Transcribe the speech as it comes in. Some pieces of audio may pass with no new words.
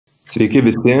Sveiki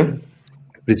visi,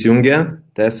 prisijungę,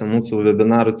 tęsiam mūsų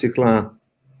webinarų ciklą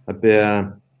apie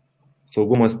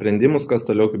saugumo sprendimus, kas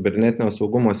toliau kibernetinio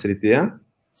saugumo srityje.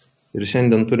 Ir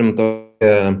šiandien turim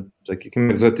tokią,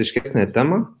 sakykime, egzotiškesnę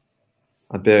temą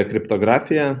apie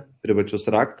kriptografiją, privačius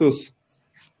raktus.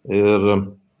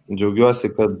 Ir džiaugiuosi,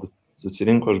 kad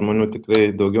susirinko žmonių tikrai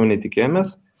daugiau nei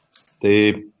tikėjomės. Tai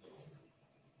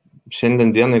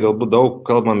šiandien dienai galbūt daug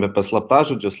kalbame apie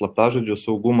slaptažodžių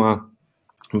saugumą,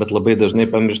 bet labai dažnai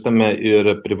pamirštame ir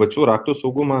privačių raktų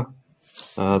saugumą.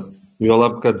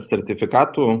 Juolab, kad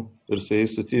sertifikatų ir su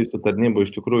jais susijusių tarnybų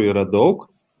iš tikrųjų yra daug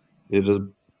ir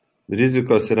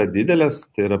rizikos yra didelės.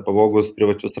 Tai yra pavogus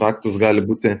privačius raktus gali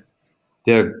būti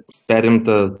tiek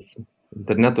perimtas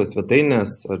interneto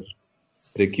svetainės ar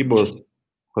prekybos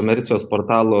komercijos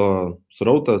portalo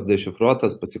srautas,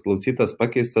 dešifruotas, pasiklausytas,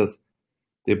 pakeistas.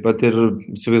 Taip pat ir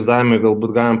įsivaizdavimai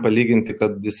galbūt galim palyginti,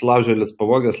 kad įsilaužėlis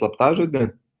pavogęs slaptažodį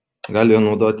gali jo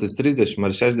naudotis 30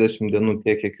 ar 60 dienų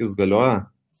tiek, kiek jis galioja.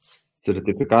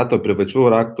 Sertifikato privačių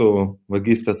raktų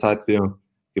vagystės atveju,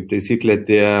 kaip taisyklė,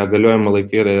 tie galiojimo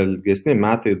laikai yra ilgesni,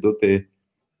 metai, 2,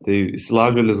 tai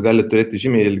įsilaužėlis gali turėti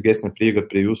žymiai ilgesnę prieigą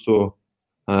prie jūsų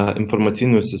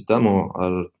informacinių sistemų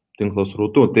ar tinklo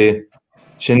srautų. Tai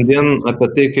šiandien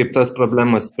apie tai, kaip tas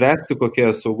problemas spręsti,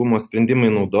 kokie saugumo sprendimai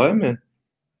naudojami,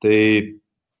 tai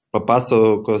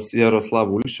papasakos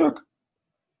Jaroslav Ulšok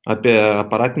apie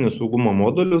aparatinių saugumo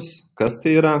modulius, kas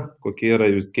tai yra, kokie yra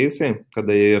use case'ai,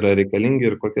 kada jie yra reikalingi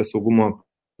ir kokie saugumo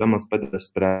problemas padeda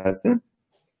spręsti.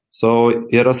 So,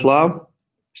 Jaroslav,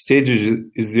 stage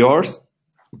is yours.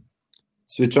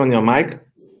 Switch on your mic.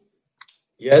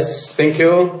 Yes, thank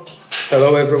you.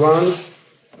 Hello, everyone.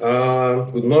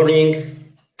 Good morning.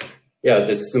 Yeah,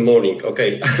 this is the morning.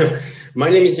 Okay. My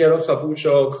name is Jaroslav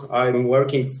Ulšok. I'm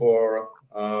working for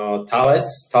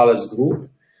Thales Group.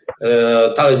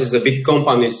 Thales is a big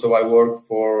company, so I work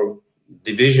for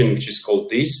division which is called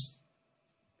this.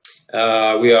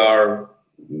 We are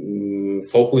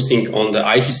focusing on the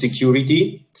IT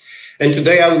security. And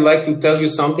today I would like to tell you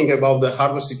something about the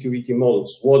hardware security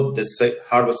models, what the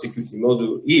hardware security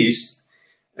model is,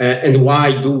 and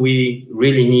why do we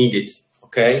really need it,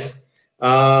 okay?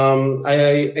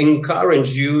 I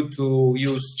encourage you to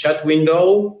use chat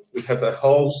window. We have a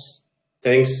host.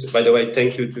 Thanks, by the way,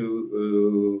 thank you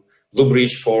to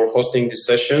Bluebridge for hosting this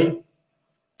session.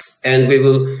 And we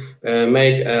will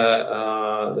make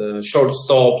short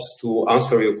stops to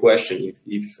answer your question.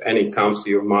 If any comes to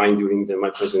your mind during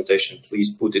my presentation,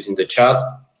 please put it in the chat.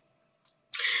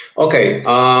 Okay,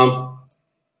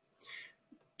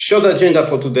 short agenda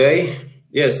for today.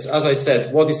 Yes, as I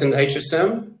said, what is an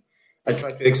HSM? I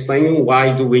try to explain you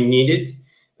why do we need it.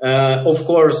 Of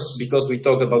course, because we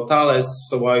talk about Thales,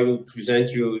 so I will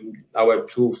present you our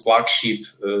two flagship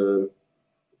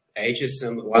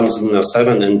HSM. One is Luna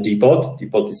 7 and Depot.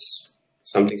 Depot is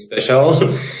something special,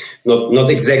 not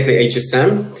exactly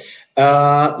HSM.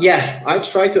 Yeah, I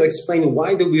try to explain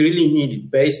why do we really need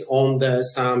it based on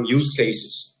some use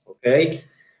cases. Okay.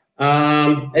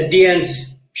 At the end,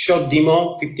 short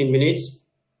demo, 15 minutes.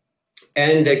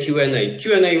 And the Q&A.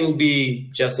 Q&A will be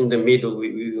just in the middle.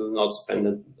 We will not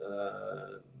spend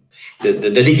the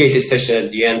dedicated session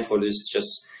at the end for this.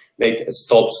 Just make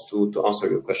stops to answer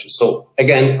your questions. So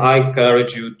again, I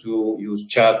encourage you to use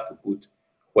chat to put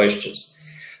questions.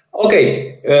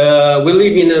 Okay, we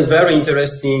live in a very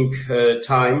interesting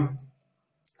time.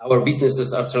 Our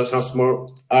businesses are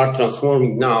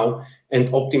transforming now and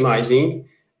optimizing.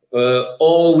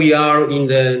 All we are in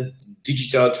the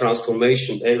digital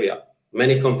transformation area.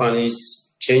 Many companies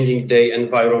changing their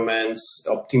environments,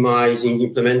 optimizing,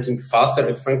 implementing faster,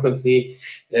 and frequently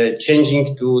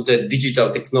changing to the digital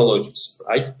technologies,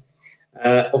 right?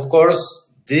 Of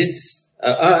course, this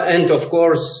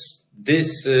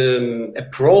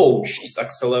approach is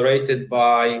accelerated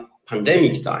by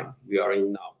pandemic time we are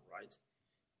in now, right?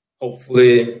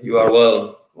 Hopefully you are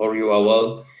well, or you are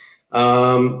well.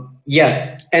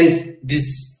 Yeah, and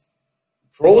this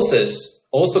process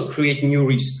also create new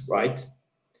risks, right?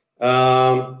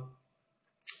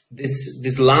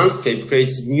 This landscape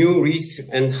creates new risks,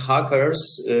 and hackers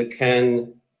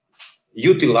can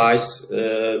utilize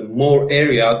more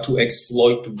area to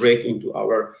exploit, to break into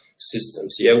our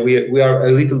systems. Yeah, we are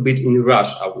a little bit in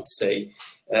rush, I would say,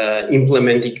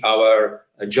 implementing our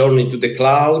journey to the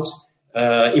cloud,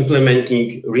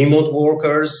 implementing remote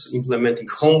workers, implementing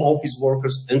home office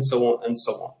workers, and so on and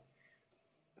so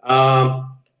on.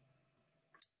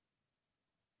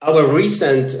 Our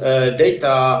recent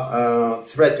data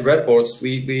threat reports,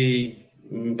 we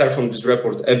perform this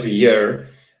report every year.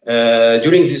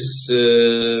 During this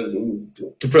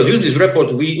to produce this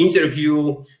report, we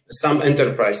interview some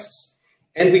enterprises,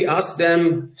 and we ask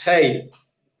them, hey,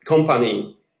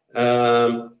 company,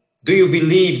 do you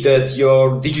believe that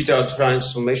your digital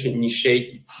transformation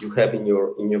initiative you have in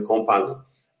your company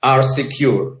are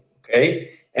secure? Okay,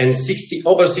 and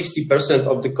over 60%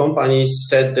 of the companies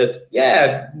said that,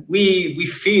 yeah, we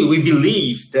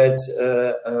believe that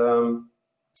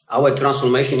our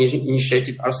transformation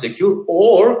initiative are secure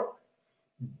or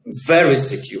very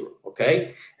secure.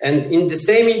 Okay, and in the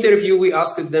same interview, we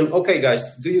asked them, okay,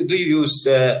 guys, do you use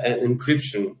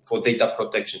encryption for data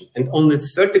protection? And only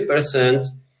 30%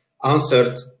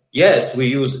 answered, yes, we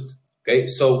use it. Okay,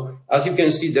 so as you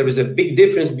can see, there is a big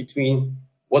difference between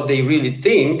what they really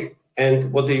think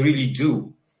and what they really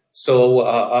do.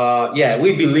 So yeah,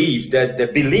 we believe that the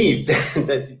belief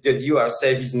that you are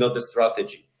safe is not a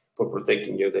strategy for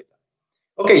protecting your data.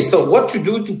 Okay, so what to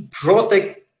do to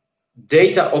protect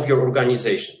data of your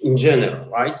organization in general,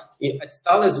 right? At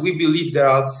Thales, we believe there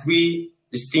are three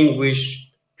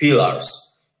distinguished pillars.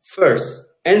 First,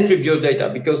 encrypt your data,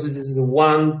 because this is the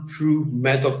one proof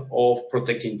method of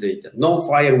protecting data. No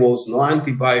firewalls, no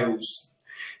antivirus,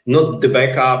 not the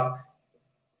backup,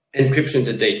 encryption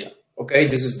the data. Okay,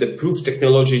 this is the proof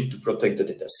technology to protect the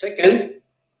data. Second,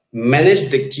 manage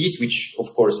the keys, which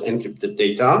of course encrypt the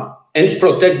data, and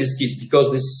protect these keys, because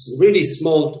this really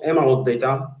small amount of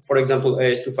data, for example,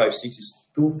 AS256 is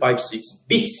 256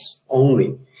 bits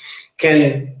only,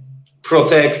 can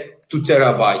protect 2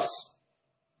 terabytes.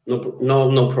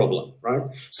 No problem, right?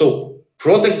 So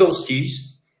protect those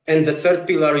keys. And the third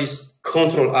pillar is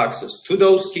control access to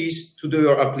those keys, to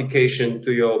your application,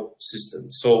 to your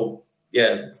system. So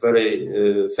yeah,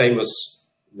 very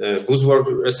famous buzzword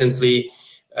recently,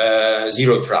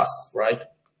 zero trust, right?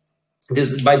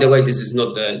 This is, by the way, this is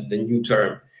not the new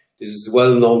term. This is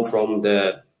well known from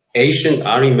the ancient,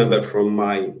 I remember from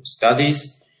my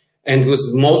studies, and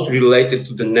was most related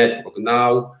to the network.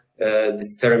 Now,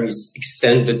 this term is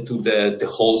extended to the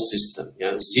whole system.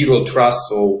 Yeah? Zero trust,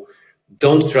 so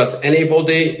don't trust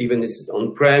anybody, even if it's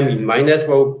on-prem, in my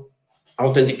network,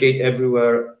 authenticate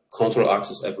everywhere, control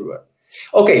access everywhere.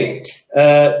 Okay,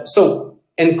 so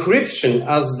encryption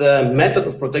as the method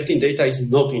of protecting data is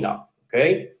not enough,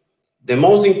 okay? The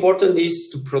most important is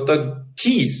to protect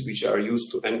keys which are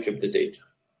used to encrypt the data.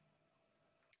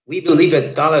 We believe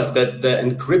at Thales that the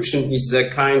encryption is a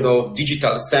kind of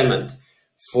digital cement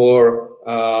for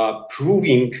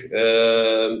proving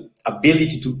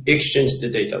ability to exchange the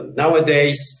data.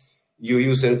 Nowadays, you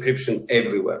use encryption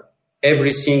everywhere.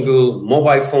 Every single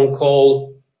mobile phone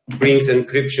call brings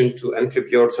encryption to encrypt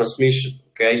your transmission.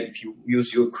 Okay, if you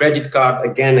use your credit card,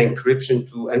 again, encryption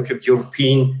to encrypt your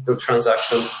PIN, your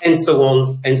transaction, and so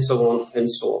on, and so on, and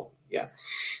so on. Yeah.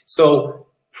 So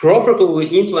properly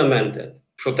implemented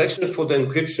protection for the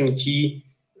encryption key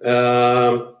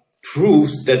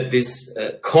proves that this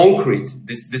concrete,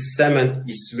 this cement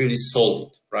is really solid,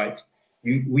 right?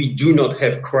 We do not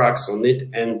have cracks on it,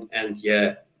 and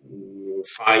yeah,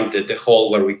 find the hole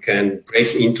where we can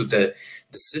break into the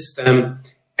system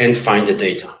and find the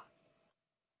data.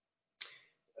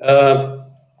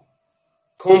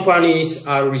 Companies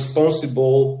are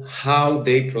responsible how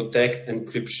they protect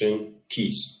encryption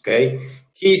keys, okay?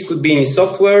 Keys could be in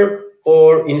software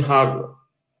or in hardware.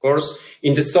 Of course,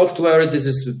 in the software, this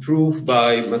is proved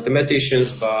by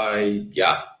mathematicians, by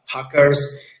hackers,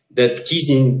 that keys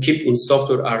kept in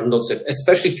software are not safe,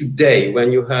 especially today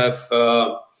when you have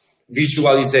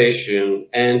visualization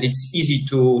and it's easy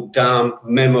to dump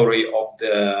memory of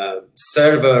the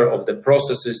server, of the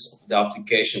processes, of the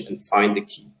application and find the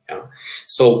key. Yeah?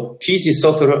 So keys in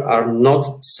software are not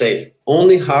safe.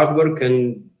 Only hardware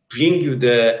can bring you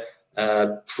the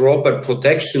proper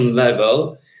protection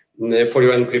level for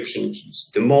your encryption keys.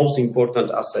 The most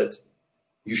important asset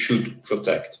you should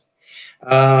protect.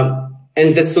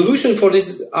 And the solution for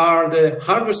this are the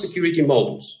hardware security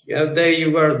modules. Yeah, they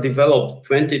were developed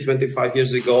 20, 25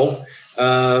 years ago.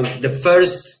 The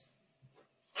first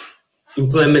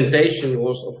implementation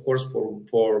was, of course,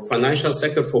 for financial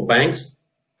sector, for banks.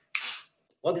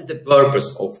 What is the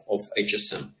purpose of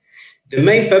HSM? The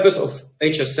main purpose of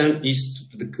HSM is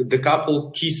to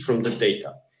decouple keys from the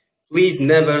data. Please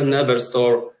never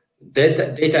store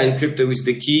data encrypted with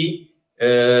the key,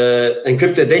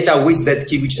 encrypt the data with that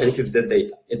key which encrypts the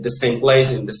data at the same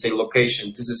place, in the same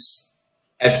location. This is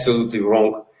absolutely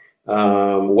wrong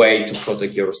way to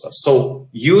protect your stuff. So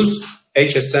use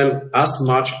HSM as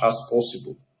much as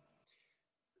possible.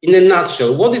 In a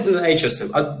nutshell, what is an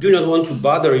HSM? I do not want to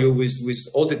bother you with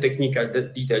all the technical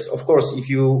details. Of course, if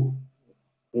you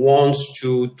want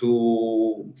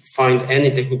to find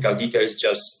any technical details,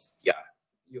 just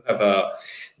you have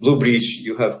Blue Bridge,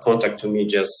 you have contact to me,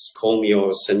 just call me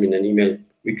or send me an email.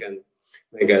 We can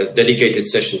make a dedicated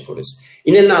session for this.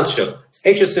 In a nutshell,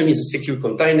 HSM is a secure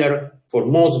container for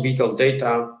most vital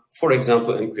data, for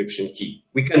example, encryption key.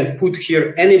 We can put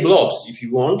here any blobs if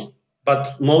you want,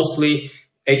 but mostly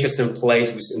HSM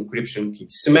plays with encryption key,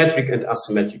 symmetric and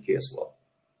asymmetric key as well.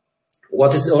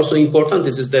 What is also important,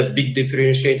 this is the big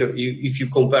differentiator if you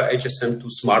compare HSM to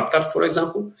smart card, for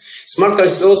example. Smart card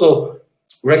is also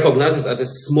recognized as a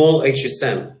small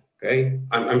HSM, okay?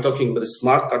 I'm talking about the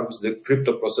smart card with the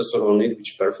crypto processor on it,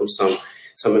 which performs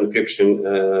some encryption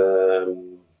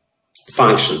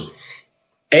function.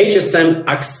 HSM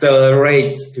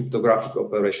accelerates cryptographic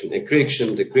operation,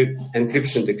 encryption,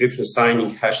 decryption,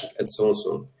 signing, hashing, and so on and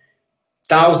so on.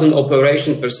 1,000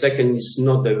 operations per second is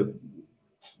not a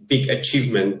big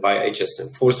achievement by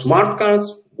HSM. For smart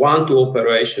cards, 1 to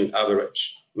operation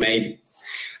average, maybe.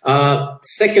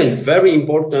 Second, very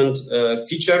important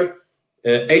feature,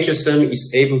 HSM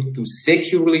is able to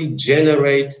securely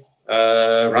generate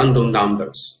random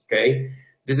numbers, okay?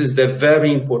 This is the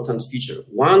very important feature.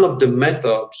 One of the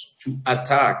methods to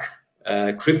attack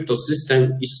crypto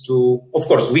system is to, of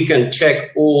course, we can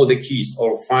check all the keys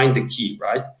or find the key,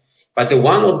 right? But the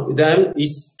one of them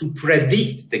is to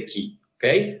predict the key,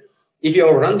 okay? If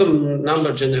your random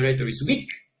number generator is weak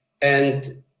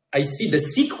and I see the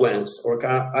sequence or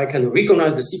I can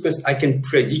recognize the sequence, I can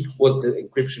predict what the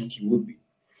encryption key would be.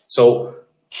 So,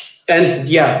 and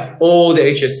yeah, all the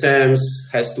HSMs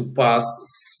has to pass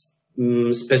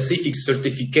specific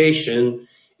certification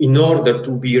in order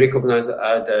to be recognized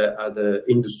at the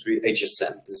industry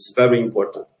HSM. This is very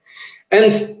important.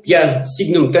 And yeah,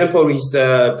 Signum Temporis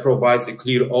provides a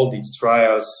clear audit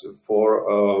trials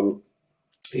for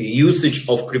usage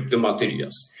of crypto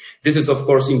materials. This is, of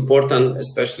course, important,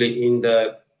 especially in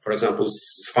the, for example,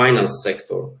 finance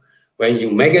sector. When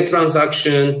you make a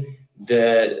transaction,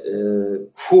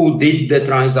 who did the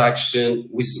transaction,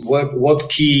 with what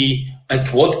key, at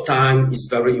what time is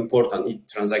very important if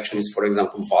transaction is, for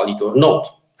example, valid or not,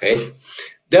 okay?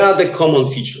 There are the common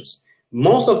features.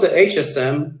 Most of the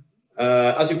HSM,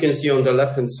 as you can see on the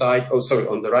left-hand side,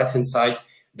 on the right-hand side,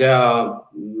 they are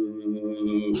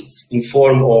in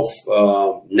form of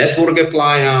network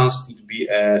appliance, could be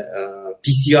a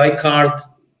PCI card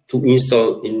to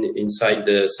install inside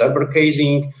the server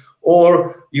casing,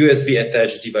 or USB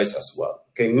attached device as well.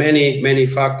 Okay, many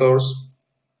factors,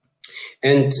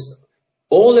 and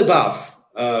all above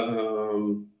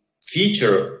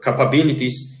feature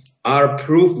capabilities are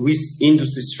proved with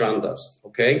industry standards.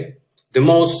 Okay, the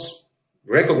most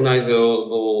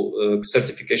recognizable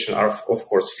certification are, of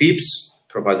course, FIPS,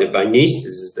 provided by NIST. This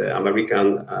is the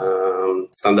American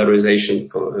standardization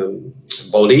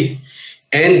body,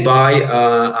 and by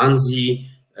ANSI,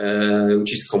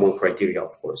 which is common criteria,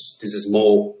 of course. This is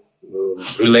more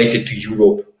related to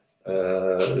Europe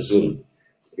zone,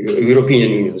 European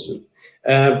Union zone.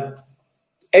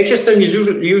 HSM is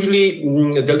usually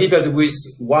delivered with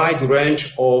wide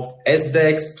range of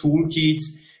SDEX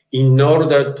toolkits in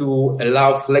order to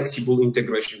allow flexible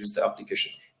integration with the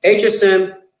application.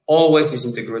 HSM always is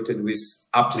integrated with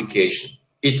application.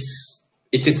 It's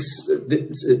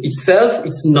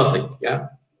nothing, yeah?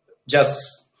 Just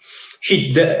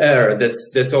hit the air,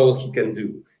 that's all he can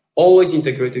do. Always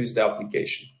integrated with the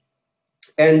application.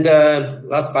 And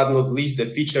last but not least, the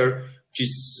feature which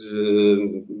is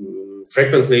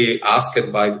frequently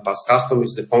asked by the past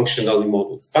customers is the functionality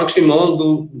model.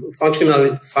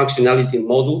 Functionality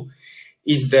model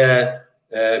is the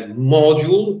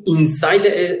module inside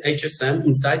the HSM,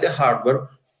 inside the hardware,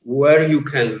 where you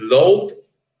can load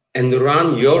and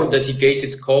run your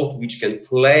dedicated code, which can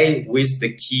play with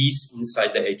the keys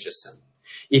inside the HSM.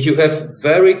 If you have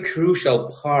very crucial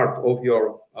part of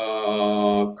your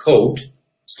code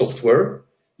software,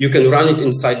 you can run it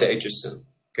inside the HSM.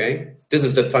 Okay, this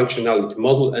is the functionality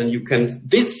model, and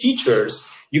these features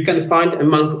you can find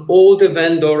among all the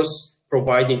vendors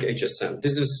providing HSM.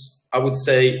 This is, I would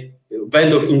say,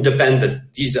 vendor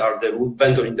independent. These are the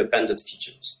vendor independent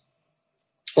features.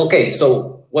 Okay,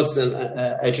 so what's an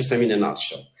HSM in a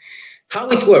nutshell? How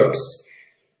it works?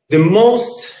 The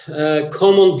most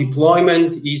common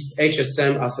deployment is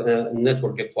HSM as a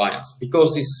network appliance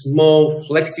because it's more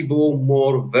flexible,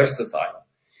 more versatile.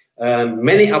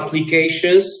 Many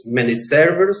applications, many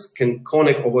servers can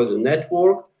connect over the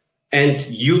network and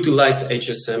utilize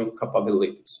HSM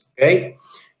capabilities. Okay,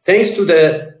 thanks to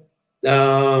the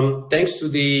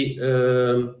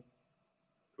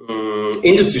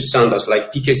industry standards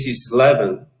like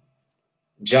PK611,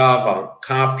 Java,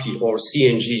 CAPI, or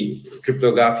CNG,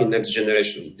 cryptography next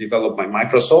generation, developed by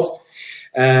Microsoft.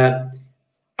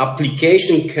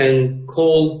 application can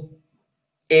call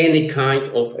any kind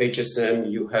of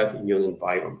HSM you have in your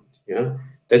environment. Yeah,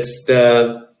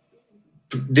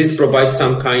 this provides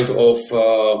some kind of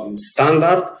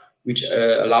standard which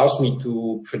allows me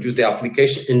to produce the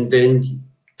application and then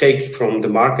take from the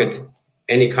market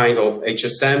any kind of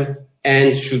HSM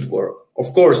and should work.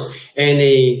 Of course,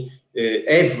 every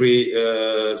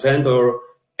vendor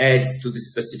adds to the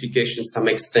specification some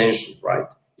extension, right?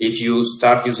 If you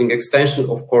start using extension,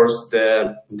 of course,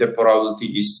 the probability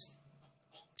is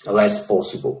less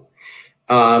possible.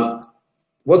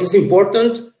 What is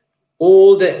important?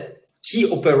 All the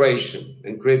key operation,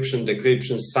 encryption,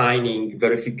 decryption, signing,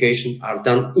 verification are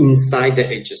done inside the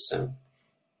HSM.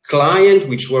 Client,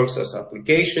 which works as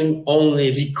application,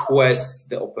 only requests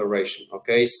the operation,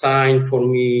 okay? Sign for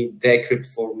me, decrypt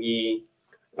for me,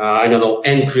 I don't know,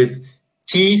 encrypt.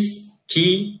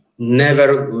 Key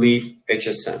never leave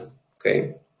HSM,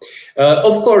 okay?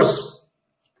 Of course,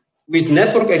 with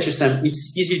network HSM,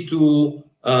 it's easy to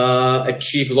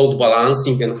achieve load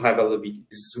balancing and high availability.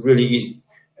 It's really easy.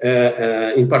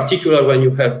 In particular, when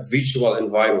you have virtual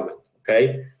environment,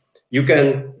 okay? You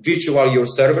can virtual your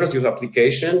servers, your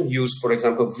application, use, for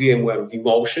example, VMware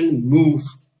vMotion, move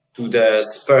to the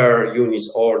spare units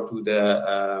or to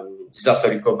the disaster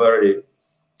recovery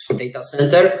data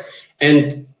center,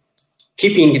 and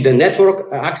keeping the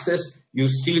network access, you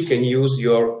still can use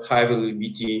your high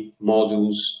availability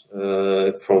modules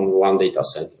from one data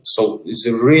center. So it's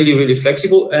really, really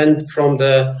flexible. And from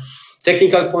the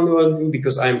technical point of view,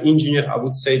 because I'm engineer, I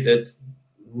would say that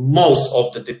most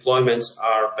of the deployments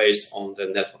are based on the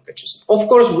network HSM. Of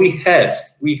course, we have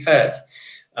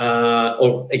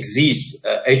or exist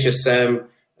HSM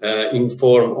in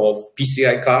form of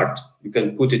PCI card. You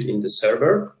can put it in the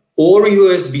server or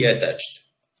USB attached,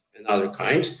 another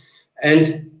kind.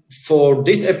 And for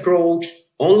this approach,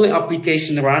 only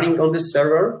application running on the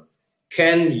server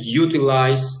can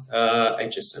utilize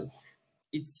HSM.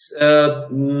 It's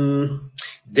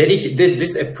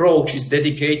this approach is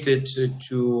dedicated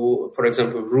to, for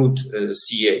example, root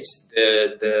CAs,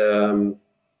 the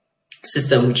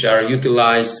system which are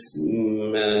utilized.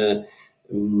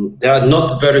 They are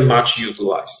not very much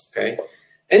utilized. Okay,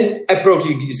 and approach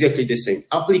is exactly the same.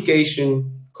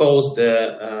 Application calls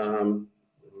the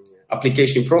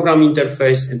application program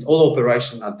interface, and all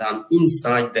operations are done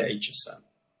inside the HSM.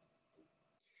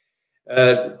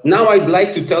 Now I'd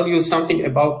like to tell you something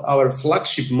about our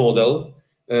flagship model.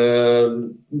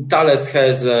 Thales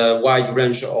has a wide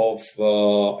range of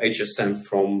HSM,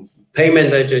 from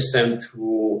payment HSM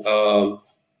to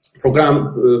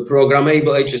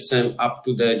programmable HSM up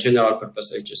to the general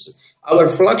purpose HSM. Our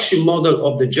flagship model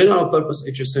of the general purpose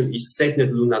HSM is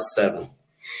SafeNet Luna 7.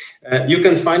 You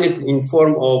can find it in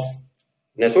form of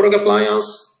network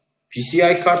appliance,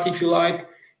 PCI card if you like,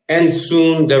 and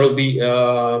soon there will be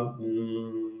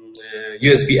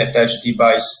USB attached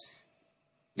device.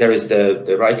 There is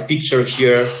the right picture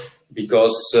here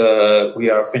because we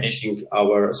are finishing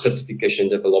our certification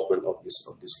development of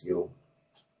this new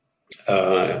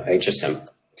HSM.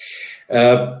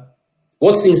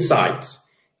 What's inside?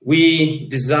 We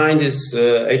designed this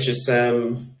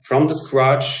HSM from the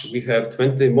scratch. We have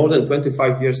more than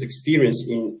 25 years experience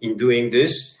in doing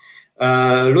this.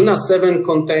 Luna 7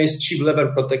 contains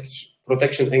chip-level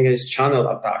protection against channel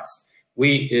attacks.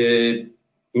 We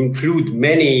include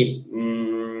many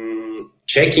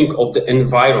checking of the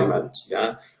environment.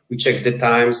 Yeah, we check the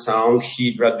time, sound,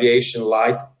 heat, radiation,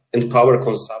 light, and power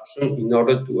consumption in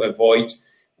order to avoid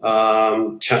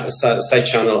side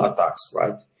channel attacks.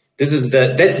 Right.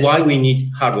 That's why we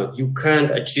need hardware. You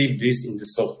can't achieve this in the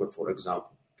software, for example.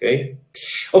 Okay.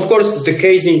 Of course, the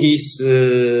casing is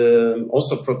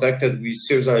also protected with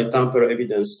serial tamper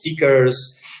evidence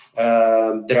stickers.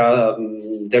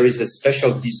 There is a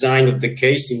special design of the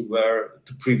casing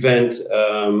to prevent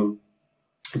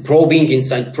probing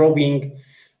inside probing,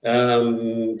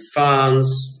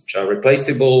 fans which are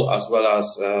replaceable, as well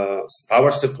as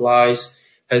power supplies.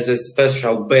 Has a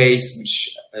special base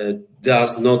which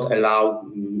does not allow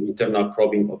internal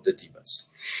probing of the device.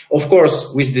 Of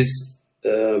course, with this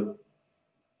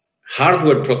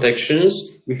hardware protections,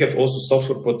 we have also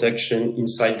software protection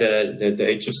inside the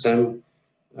HSM,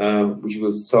 which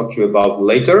we'll talk to you about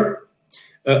later.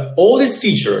 All these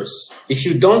features, if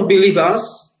you don't believe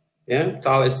us, yeah,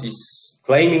 Thales is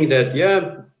claiming that,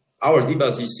 yeah, our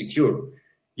device is secure.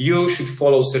 You should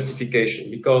follow certification,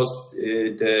 because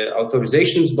the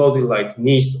authorizations body like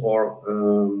NIST or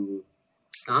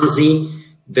ANSI,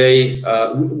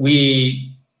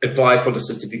 we apply for the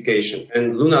certification.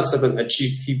 And Luna 7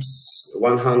 achieved FIPS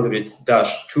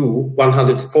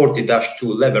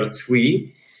 140-2 level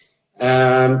 3.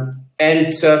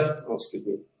 Excuse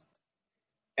me.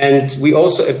 And we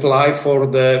also apply for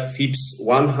the FIPS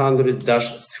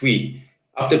 100-3.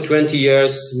 After 20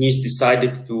 years, NIST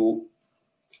decided to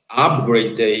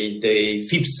upgrade the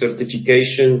FIPS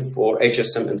certification for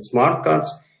HSM and smart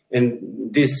cards. And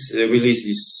this release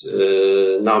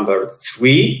is number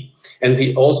 3. And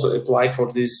we also apply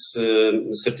for this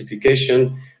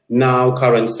certification. Now,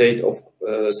 current state of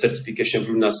certification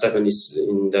for Luna 7 is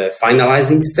in the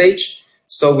finalizing stage.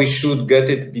 So we should get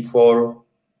it before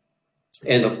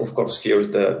end of course, here's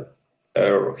the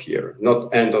error here,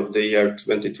 not end of the year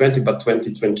 2020, but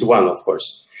 2021, of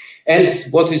course. And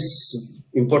what is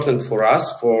important for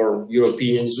us, for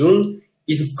European zone,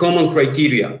 is common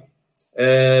criteria.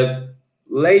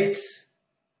 Late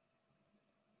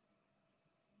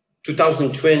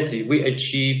 2020, we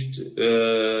achieved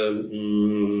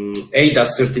ADAS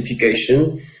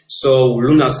certification. So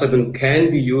Luna 7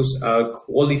 can be used as a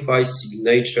qualified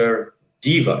signature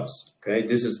device. Okay,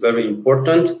 this is very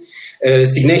important.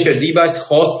 Signature device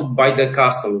hosted by the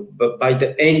customer, but by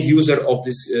the end user of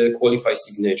this qualified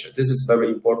signature. This is very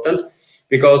important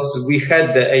because we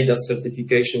had the ADAS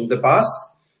certification in the past,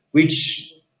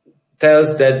 which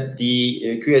tells that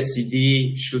the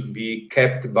QSCD should be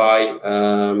kept by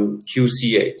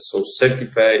QCA, so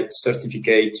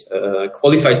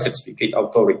qualified certificate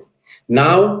authority.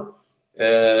 Now,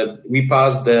 we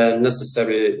passed the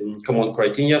necessary common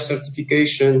criteria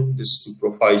certification, these two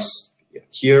profiles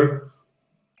here,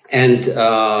 and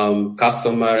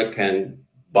customer can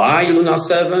buy Luna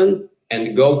 7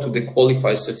 and go to the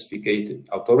qualified certificate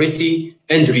authority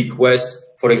and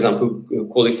request, for example,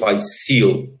 qualified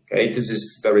seal. Okay, this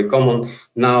is very common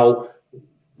now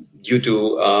due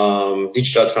to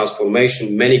digital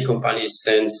transformation. Many companies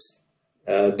send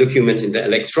document in the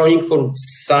electronic form,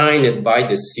 signed by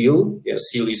the seal. Yeah,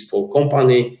 seal is for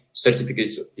company,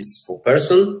 certificate is for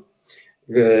person,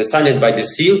 signed by the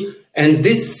seal. And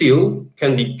this seal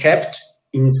can be kept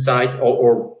inside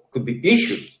or could be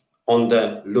issued on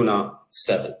the Luna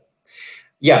 7.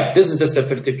 Yeah, this is the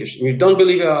certification. If you don't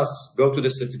believe us, go to the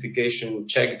certification,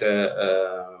 check the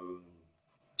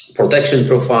protection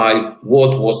profile,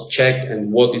 what was checked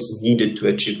and what is needed to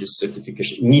achieve this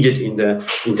certification, needed in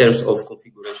terms of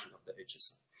configuration of the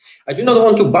HSM. I do not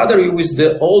want to bother you with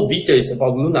all details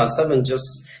about Luna 7,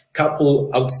 just a couple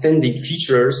outstanding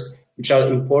features which are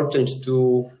important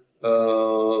to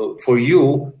for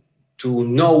you to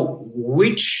know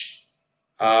which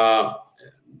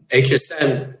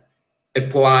HSM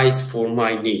applies for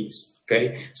my needs.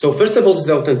 Okay, so first of all is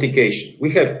the authentication.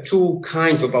 We have two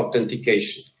kinds of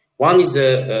authentication. One is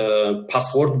a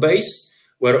password base,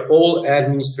 where all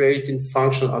administrative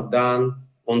functions are done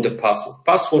on the password.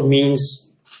 Password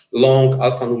means long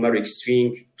alphanumeric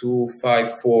string,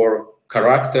 254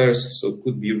 characters, so it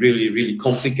could be really, really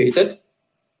complicated.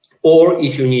 Or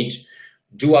if you need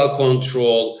dual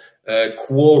control,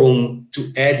 quorum to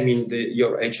admin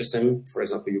your HSM, for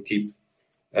example, you keep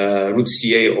root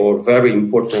CA or very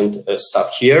important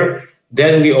stuff here,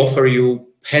 then we offer you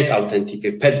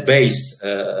PET-based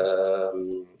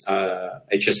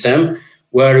HSM,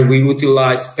 where we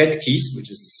utilize PET keys, which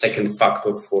is the second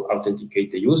factor for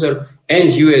authenticate the user,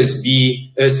 and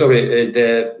USB,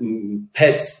 the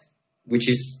PET, which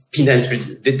is pin entry,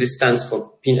 this stands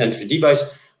for pin entry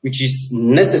device, which is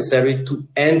necessary to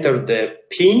enter the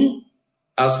pin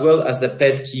as well as the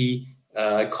PET key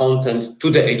content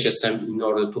to the HSM in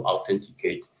order to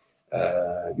authenticate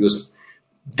user.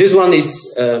 This one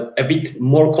is a bit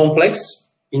more complex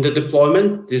in the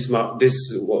deployment. This one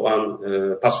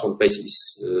password base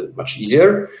is much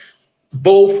easier.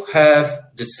 Both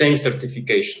have the same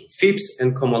certification, FIPS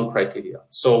and common criteria.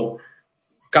 So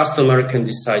customer can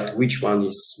decide which one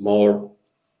is more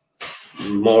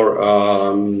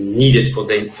needed for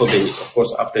the needs. Of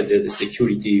course, after the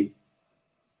security,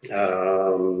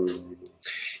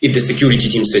 if the security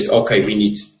team says, okay, we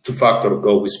need two-factor,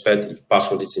 go with PET. If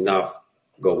password is enough,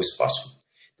 go with password.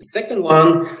 The second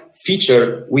one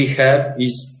feature we have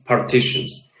is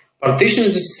partitions.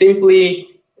 Partitions is simply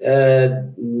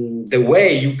the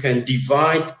way you can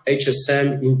divide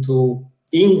HSM into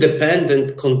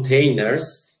independent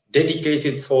containers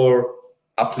dedicated for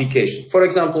application. For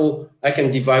example, I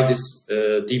can divide this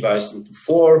device into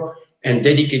 4 and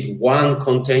dedicate one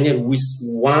container with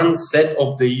one set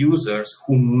of the users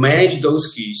who manage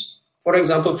those keys, for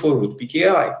example, for root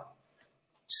PKI.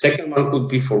 Second one could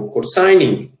be for code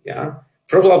signing. Yeah,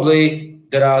 probably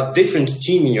there are different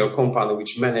teams in your company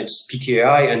which manage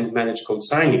PKI and manage code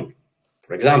signing.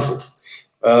 For example,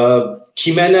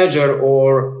 key manager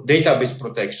or database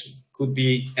protection could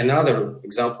be another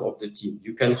example of the team.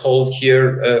 You can hold here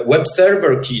web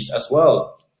server keys as well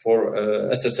for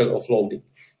SSL offloading,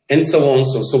 and so on.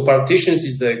 So partitions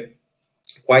is the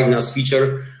quite nice feature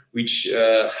which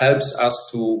helps us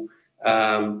to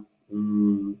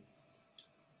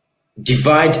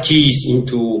divide keys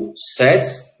into sets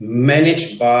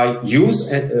managed by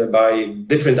by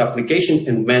different applications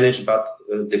and managed by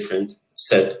different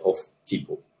set of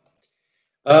people.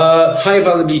 High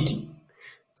availability.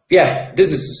 Yeah, this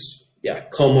is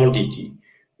commodity.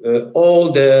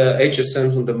 All the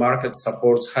HSMs on the market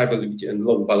supports high availability and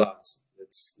load balance.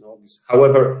 That's obvious.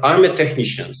 However, I'm a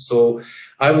technician, so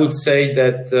I would say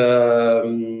that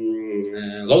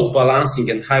load balancing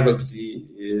and high availability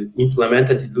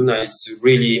implemented in Luna is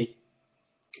really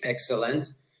excellent.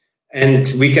 And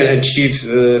we can achieve,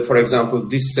 for example,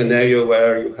 this scenario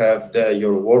where you have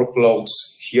your workloads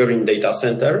here in data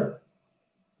center.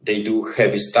 They do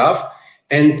heavy stuff.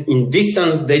 And in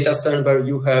distance data center,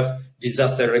 you have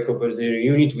disaster recovery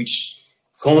unit, which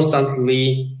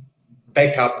constantly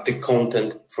back up the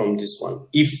content from this one.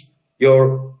 If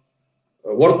your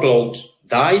workload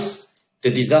dies,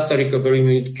 the disaster recovery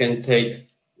unit can take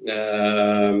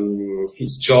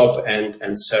his job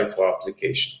and serve for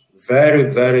application. Very,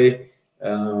 very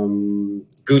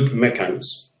good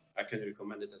mechanism. I can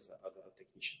recommend it as a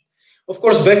technician. Of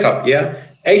course, backup, yeah.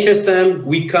 HSM,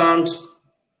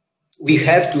 we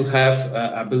have to have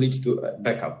ability to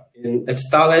backup. At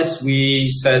Thales, we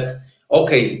said,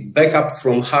 okay, backup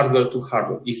from hardware to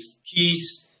hardware. If keys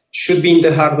should be in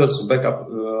the hardware, so backup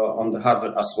on the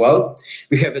hardware as well.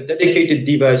 We have a dedicated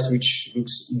device which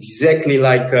looks exactly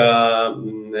like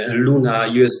Luna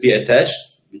USB attached,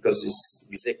 because it's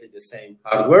exactly the same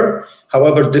hardware,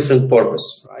 however, different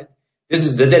purpose, right? This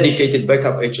is the dedicated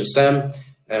backup HSM.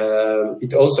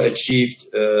 It also achieved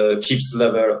FIPS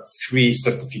level 3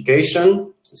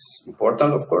 certification. This is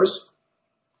important, of course.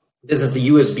 This is the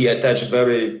USB attached,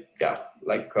 very,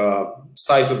 like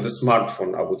size of the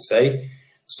smartphone, I would say.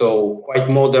 So quite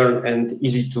modern and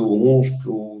easy to move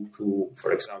to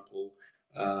for example,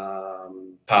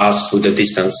 pass to the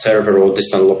distant server or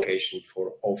distant location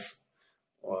for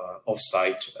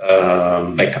off-site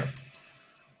backup.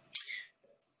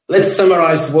 Let's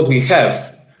summarize what we have.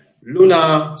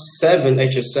 Luna 7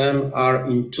 HSM are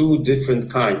in two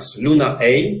different kinds. Luna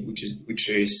A, which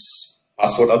is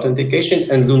password authentication,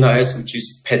 and Luna S, which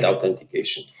is PET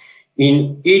authentication.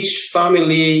 In each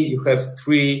family, you have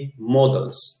three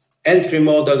models. Entry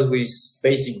model with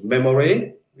basic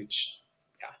memory, which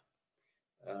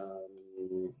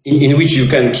in which you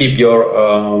can keep your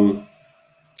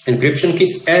encryption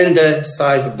keys, and the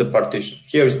size of the partition.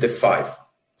 Here is the 5.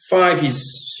 5 is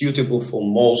suitable for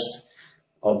most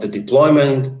of the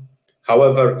deployment.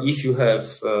 However, if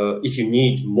you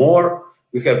need more,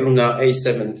 we have Luna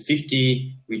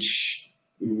A750, which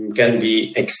can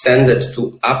be extended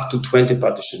to up to 20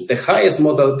 partitions. The highest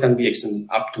model can be extended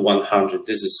up to 100.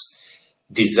 This is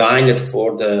designed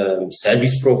for the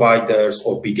service providers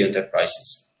or big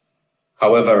enterprises.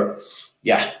 However,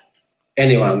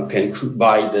 anyone can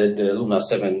buy the Luna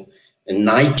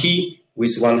 790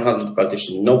 with 100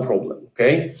 partition, no problem,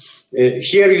 okay?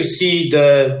 Here you see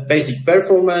the basic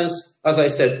performance. As I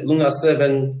said, Luna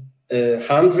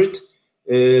 700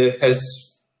 has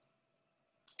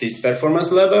this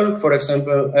performance level. For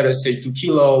example, RSA 2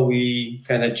 kilo, we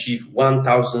can achieve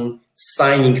 1,000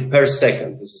 signing per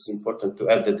second. This is important to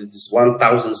add that it is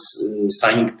 1,000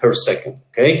 signing per second,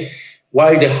 okay?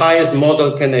 While the highest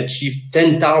model can achieve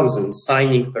 10,000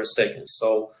 signing per second.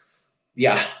 So,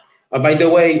 by the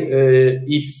way,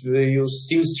 if you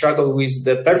still struggle with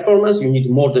the performance, you need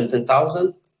more than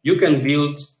 10,000, you can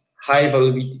build high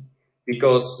availability,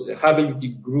 because the high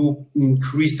availability group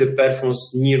increase the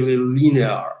performance nearly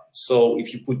linear. So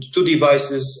if you put two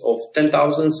devices of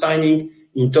 10,000 signing,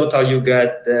 in total you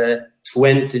get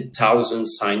 20,000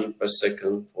 signing per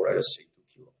second for RSA 2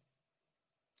 kilo.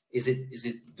 Is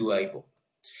it doable?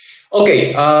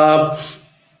 Okay,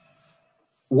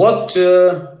 what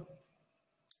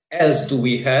else do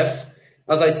we have?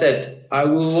 As I said, I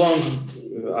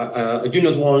do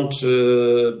not want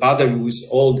to bother you with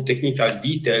all the technical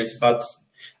details, but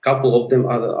a couple of them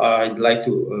I'd like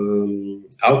to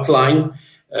outline,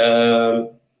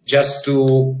 just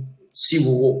to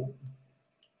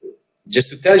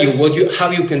tell you how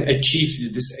you can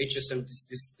achieve this HSM,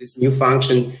 this new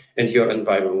function in your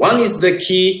environment. One is the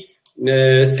key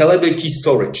scalable key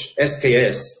storage,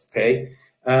 SKS. Okay.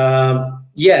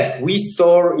 We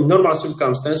store, in normal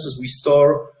circumstances, we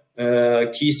store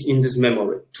keys in this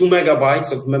memory. 2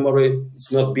 megabytes of memory,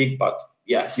 it's not big, but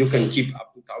you can keep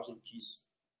up to 1,000 keys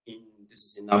this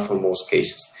is enough for most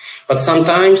cases. But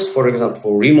sometimes, for example,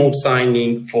 for remote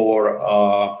signing, for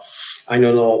I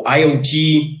don't know,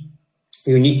 IoT,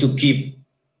 you need to keep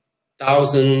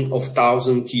thousands of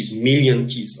keys, million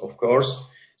keys, of course.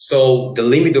 So the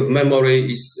limit of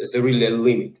memory is really a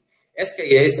limit.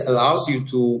 SKS allows you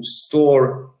to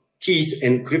store keys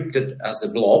encrypted as a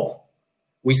blob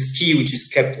with key which is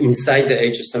kept inside the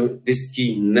HSM. This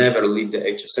key never leaves the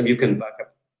HSM. You can back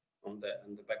up on the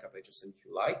backup HSM if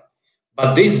you like.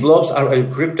 But these blobs are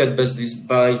encrypted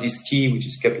by this key which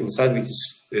is kept inside, which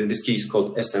is this key is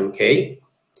called SMK.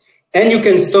 And you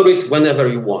can store it whenever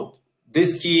you want.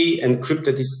 This key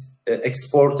encrypted is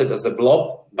exported as a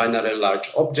blob, binary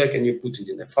large object, and you put it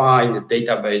in a file, in a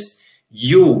database.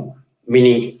 You,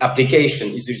 meaning application,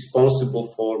 is responsible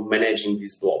for managing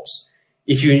these blobs.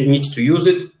 If you need to use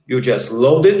it, you just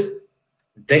load it,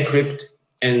 decrypt,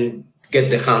 and get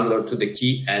the handler to the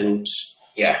key and,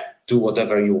 yeah, do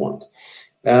whatever you want.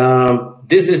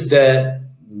 This is the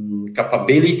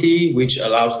capability which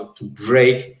allows you to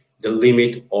break the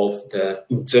limit of the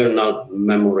internal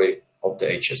memory of the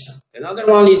HSM. Another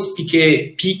one is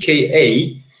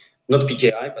PKA, not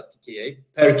PKI, but PKA,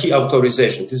 per key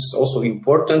authorization. This is also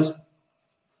important.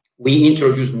 We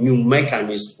introduce new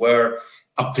mechanisms where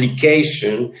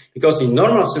application, because in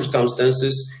normal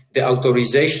circumstances, the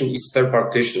authorization is per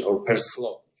partition or per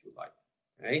slot, if you like,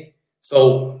 right?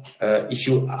 So if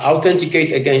you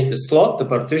authenticate against the slot, the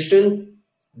partition,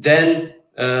 then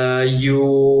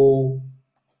you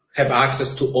have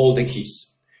access to all the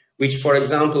keys, which, for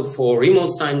example, for remote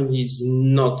signing is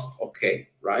not okay,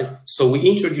 right? So we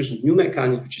introduced a new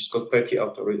mechanism, which is called per key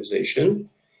authorization,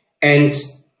 and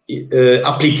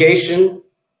application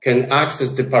can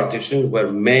access the partition where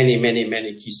many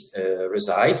keys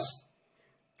resides.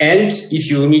 And if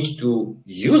you need to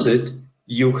use it,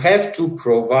 you have to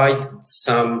provide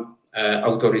some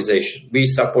authorization. We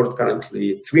support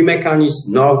currently 3 mechanisms: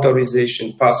 no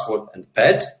authorization, password, and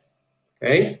PET.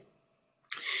 Okay.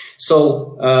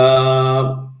 So,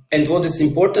 and what is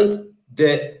important,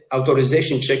 the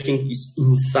authorization checking is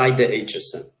inside the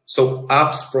HSM. So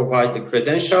apps provide the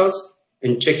credentials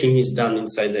and checking is done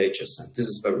inside the HSM. This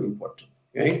is very important.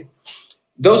 Okay.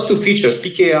 Those 2 features,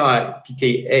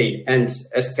 PKA and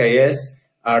SKS,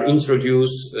 are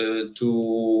introduced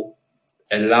to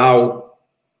allow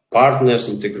partners,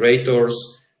 integrators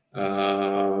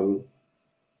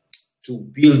to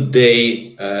build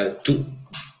to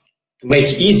make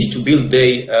it easy to build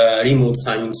a remote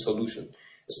signing solution,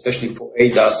 especially for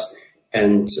ADAS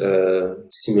and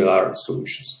similar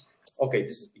solutions. Okay,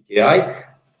 this is PKI.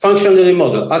 Functionality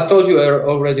model. I told you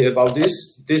already about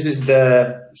this. This is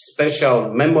the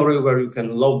special memory where you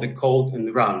can load the code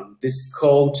and run. This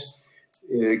code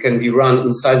can be run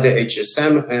inside the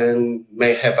HSM and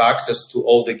may have access to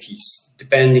all the keys.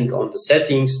 Depending on the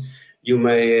settings, you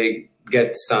may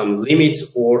get some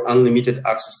limits or unlimited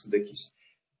access to the keys.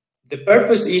 The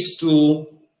purpose is to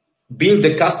build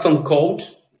the custom code,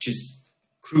 which is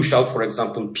crucial, for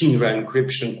example, pin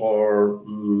encryption, or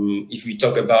if we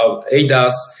talk about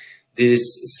ADAS,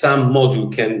 some module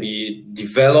can be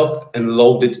developed and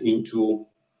loaded into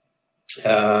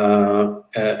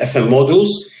FM modules.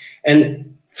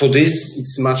 And for this,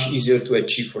 it's much easier to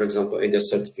achieve, for example, ADAS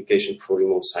certification for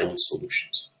remote signing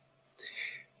solutions.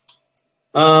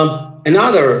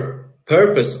 Another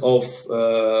purpose of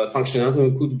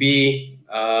functionality could be,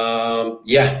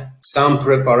 some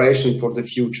preparation for the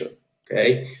future.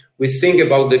 Okay, we think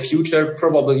about the future.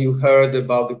 Probably you heard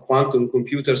about the quantum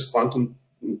computers, quantum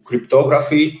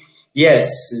cryptography. Yes,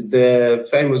 the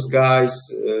famous guys,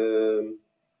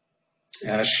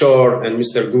 Shor and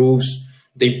Mr. Grooves,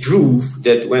 they prove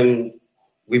that when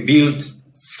we build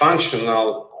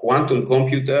functional quantum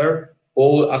computer,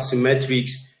 all asymmetric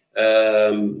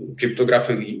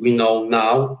cryptography we know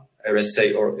now,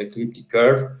 RSA or ecliptic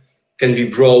curve, can be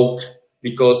brought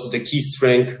because the key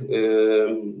strength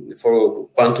for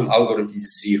quantum algorithm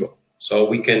is 0. So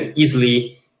we can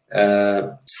easily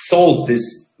solve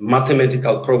this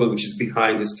mathematical problem which is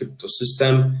behind this crypto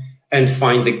system and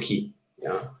find the key.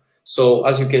 Yeah. So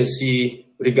as you can see,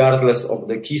 regardless of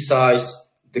the key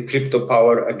size, the crypto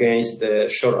power against the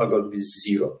Shor algorithm is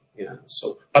 0. Yeah.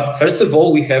 So, but first of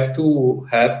all, we have to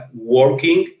have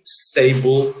working,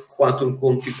 stable quantum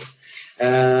computer.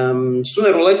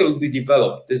 Sooner or later, it will be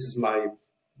developed. This is my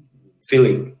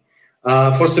feeling.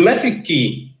 For symmetric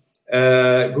key,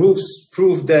 Grooves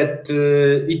proved that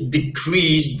it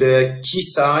decreased the key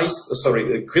size,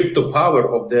 the crypto power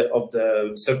of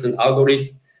the certain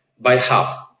algorithm by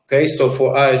half. Okay, so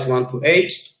for IS1 to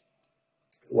 8,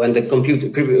 when the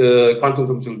quantum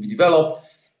computer will be developed,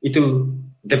 it will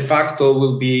de facto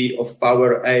will be of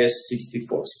power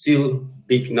AS64, still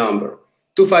big number.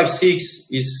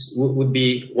 256 would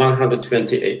be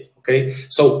 128, okay?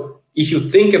 So if you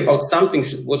think about something,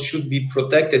 what should be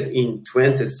protected in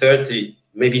 20, 30,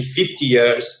 maybe 50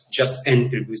 years, just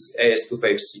enter with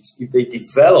AS256. If they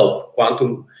develop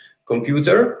quantum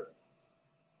computer,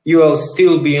 you will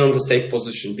still be on the safe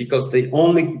position because they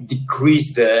only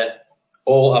decrease the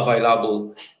all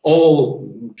available, all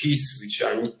keys which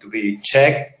are need to be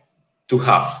checked to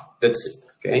half. That's it,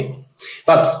 okay?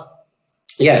 But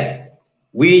yeah,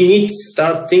 we need to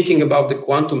start thinking about the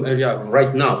quantum area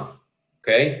right now,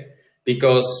 okay?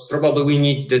 Because probably we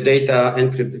need the data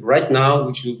encrypted right now,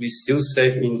 which will be still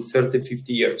safe in 30,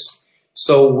 50 years.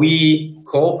 So we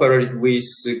cooperate with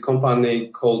a company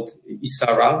called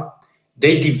Isara.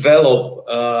 They develop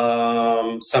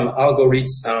some algorithms,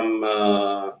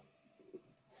 some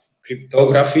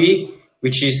cryptography,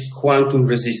 which is quantum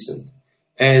resistant.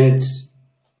 And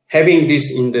having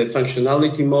this in the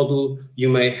functionality module, you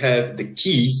may have the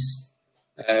keys,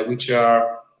 which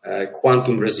are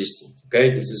quantum resistant. Okay,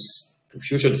 this is for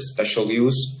future, the special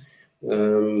use.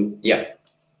 Yeah.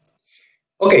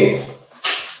 Okay.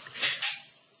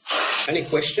 Any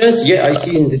questions? Yeah, I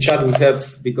see in the chat we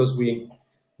have, because we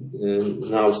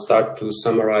now start to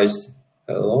summarize.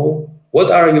 Hello.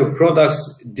 What are your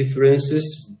products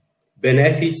differences,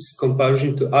 benefits,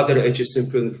 comparison to other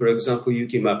HSM, for example,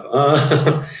 UTMAC?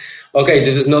 Okay,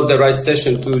 this is not the right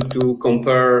session to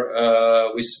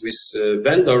compare with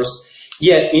vendors.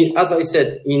 Yeah, as I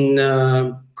said, in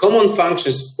common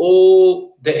functions,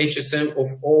 all the HSM of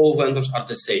all vendors are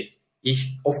the same. If,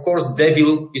 of course,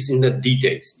 devil is in the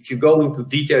details. If you go into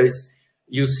details,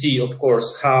 you see, of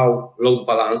course, how load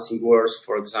balancing works,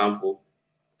 for example,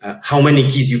 how many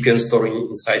keys you can store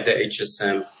inside the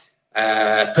HSM,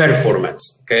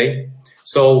 performance, okay?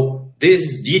 So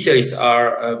these details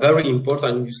are very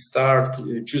important. You start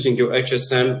choosing your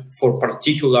HSM for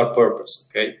particular purpose,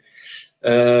 okay?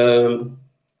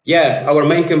 Yeah, our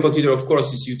main competitor, of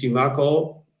course, is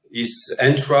UTMACO, is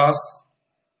Entrust,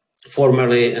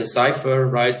 formerly Encipher,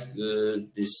 right?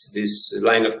 This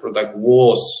line of product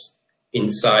was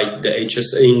inside the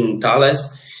HSM in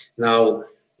Thales. Now,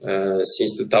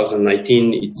 since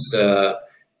 2019, it's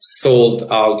sold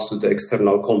out to the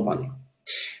external company.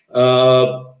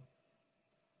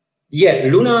 Yeah,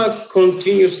 Luna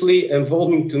continuously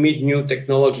evolving to meet new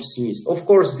technologies needs. Of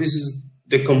course, this is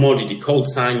the commodity: code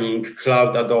signing,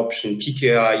 cloud adoption,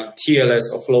 PKI,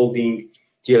 TLS offloading,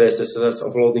 TLS, SLS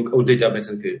offloading, or database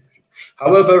encryption.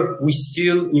 However, we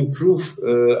still improve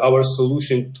our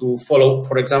solution to follow,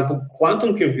 for example,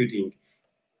 quantum computing,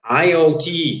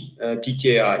 IoT,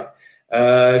 PKI,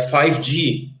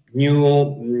 5G, new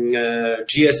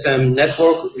GSM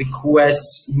network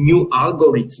requests new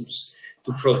algorithms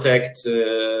to protect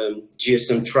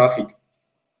GSM traffic.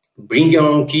 Bring your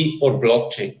own key or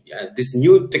blockchain. Yeah, these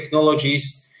new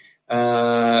technologies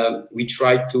we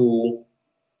try to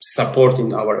support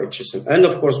in our HSM, and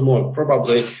of course more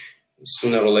probably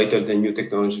sooner or later the new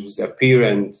technologies will appear,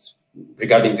 and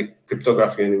regarding the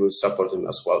cryptography, and we will support them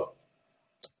as well.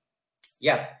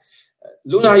 Yeah,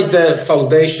 Luna is the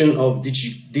foundation of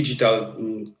digital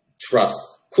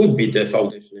trust. Could be the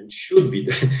foundation and should be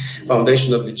the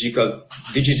foundation of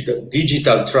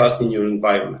digital trust in your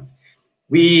environment.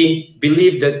 We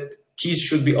believe that keys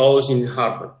should be always in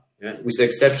hardware, yeah, with the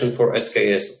exception for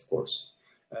SKS, of course.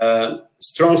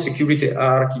 Strong security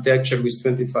architecture with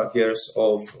 25 years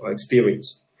of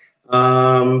experience.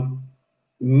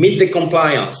 Meet the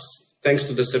compliance. Thanks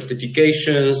to the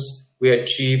certifications, we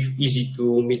achieve easy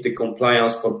to meet the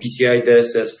compliance for PCI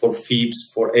DSS, for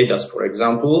FIPS, for ADAS, for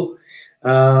example.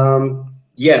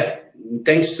 Yeah,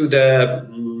 thanks to the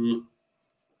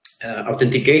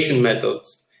authentication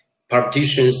methods,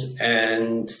 partitions,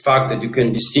 and fact that you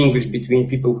can distinguish between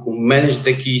people who manage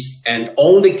the keys and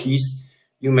own the keys,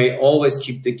 you may always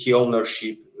keep the key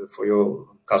ownership for your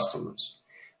customers.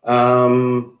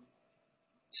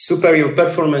 Superior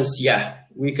performance, yeah,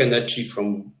 we can achieve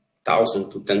from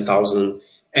 1,000 to 10,000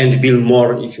 and build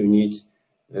more if you need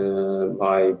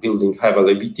by building high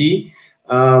availability.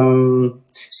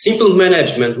 Simple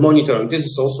management, monitoring, this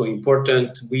is also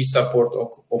important. We support,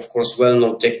 of course,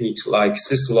 well-known techniques like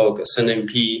syslog,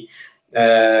 SNMP.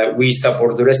 We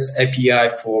support the REST API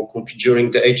for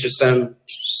configuring the HSM,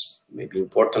 which is maybe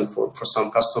important for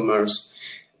some customers.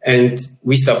 And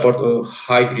we support a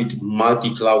hybrid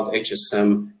multi-cloud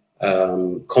HSM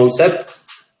concept.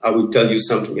 I will tell you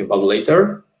something about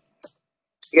later.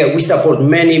 Yeah, we support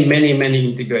many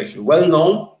integration.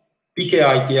 Well-known,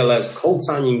 PKI, TLS, code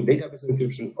signing, database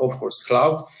encryption, of course,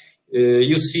 cloud.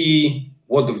 You see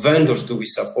what vendors do we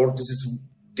support. This is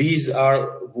these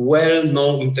are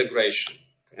well-known integration,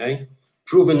 okay?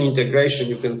 Proven integration,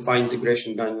 you can find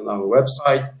integration guide on our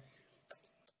website.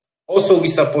 Also, we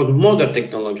support modern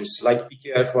technologies like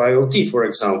PKI for IoT, for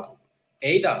example.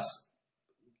 ADAS,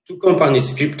 two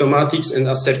companies, Cryptomatics and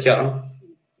Assertia,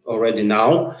 already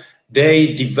now,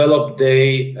 they developed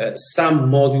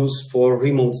some modules for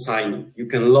remote signing. You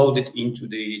can load it into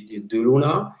the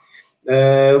Luna.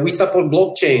 We support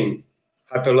blockchain,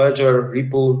 Hyperledger,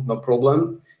 Ripple, no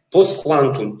problem.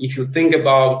 Post-quantum, if you think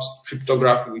about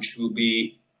cryptography, which will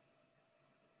be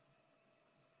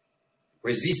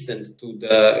resistant to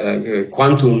the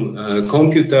quantum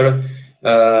computer,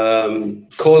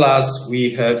 call us.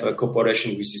 We have a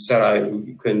cooperation with Sarah.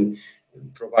 We can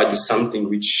provide you something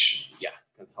which, yeah,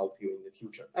 can help you in the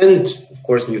future. And of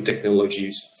course, new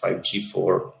technologies, 5G,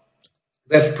 4.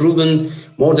 We have proven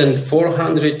more than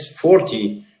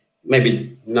 440,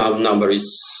 maybe now number is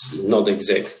not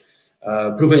exact,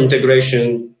 proven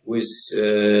integration with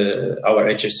our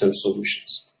HSM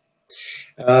solutions.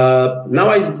 Now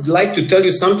I'd like to tell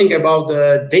you something about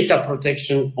the data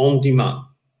protection on demand.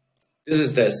 This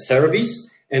is the service,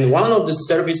 and one of the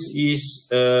service is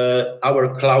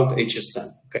our cloud HSM.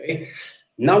 Okay,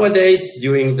 nowadays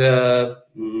during the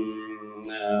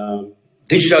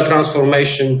digital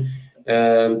transformation,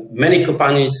 many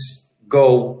companies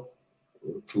go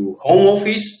to home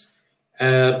office.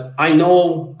 I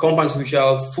know companies which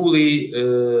are fully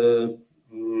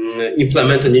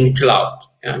implemented in cloud.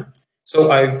 Yeah? So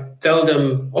I tell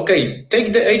them, okay,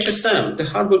 take the HSM, the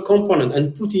hardware component,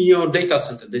 and put in your data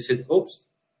center. They said, oops,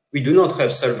 we do not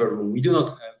have server room. We do not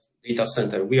have data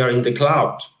center. We are in the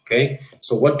cloud. Okay,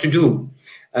 so what to do?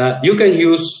 You can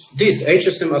use this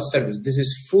HSM as service. This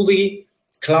is fully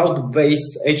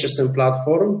cloud-based HSM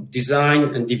platform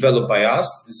designed and developed by us.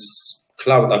 This is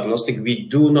cloud agnostic. We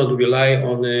do not rely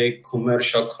on a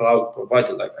commercial cloud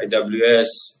provider like AWS,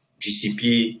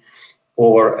 GCP,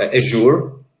 or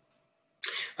Azure.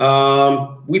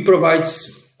 We provide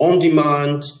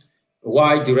on-demand,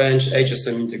 wide range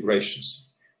HSM integrations.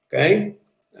 Okay,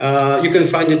 you can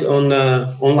find it on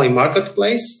online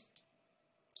marketplace.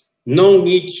 No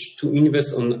need to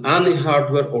invest on any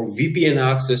hardware or VPN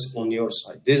access on your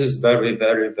side. This is very,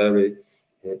 very, very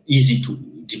easy to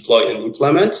deploy and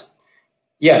implement.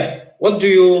 Yeah,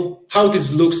 how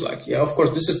this looks like? Yeah, of course,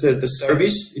 this is the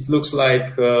service. It looks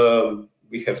like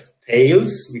we have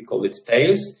tails. We call it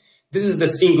tails. This is the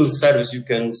single service you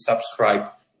can subscribe.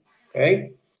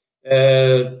 Okay,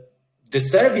 the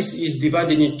service is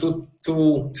divided into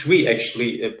three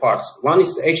actually parts. One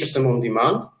is HSM on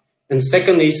demand, and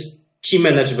second is key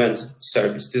management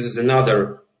service. This is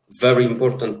another very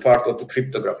important part of the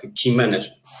cryptographic key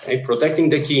management. Okay? Protecting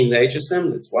the key in the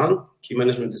HSM, that's one. Key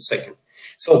management is second.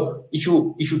 So if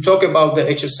you talk about the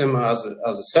HSM as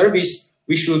a service,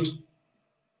 we should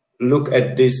look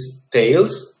at these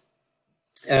tails.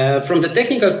 From the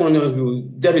technical point of view,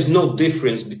 there is no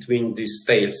difference between these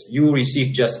tails. You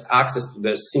receive just access to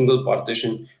the single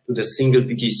partition, to the single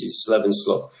PKC 11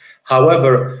 slot.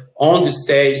 However, on the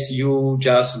tails, you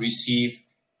just receive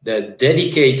the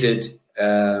dedicated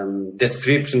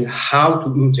description how to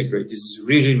integrate. This is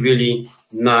really, really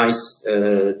nice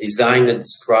design and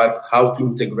describe how to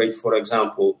integrate, for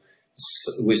example,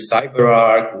 with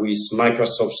CyberArk, with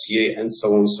Microsoft CA, and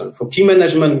so on and so on. For key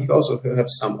management, we also have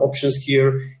some options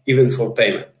here, even for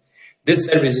payment. This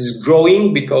service is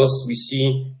growing because we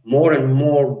see more and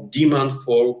more demand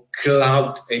for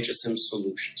cloud HSM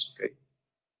solutions. Okay.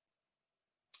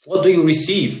 What do you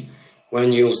receive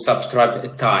when you subscribe a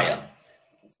tile?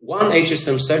 One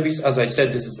HSM service, as I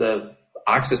said, this is the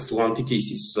access to one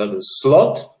PKC7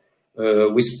 slot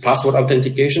with password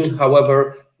authentication.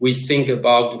 However, we think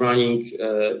about running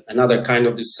another kind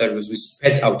of this service with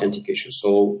PET authentication,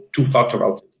 so two-factor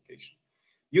authentication.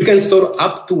 You can store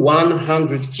up to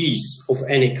 100 keys of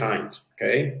any kind,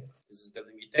 okay? This is the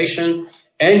limitation.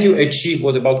 And you achieve,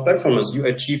 what about performance? You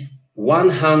achieve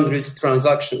 100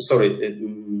 transactions,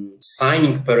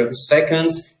 signing per second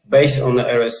based on the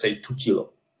RSA 2 kilo,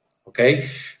 okay?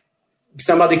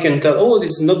 Somebody can tell, oh,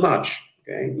 this is not much,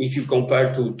 okay? If you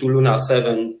compare to Luna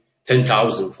 7,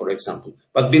 10,000, for example.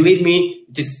 But believe me,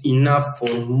 it is enough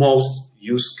for most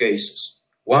use cases.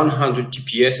 100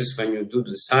 TPSs when you do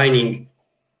the signing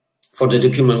for the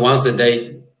document once a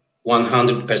day,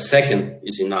 100 per second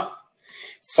is enough.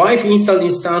 5 installed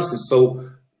instances,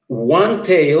 so one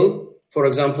tail, for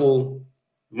example,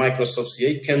 Microsoft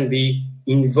CA can be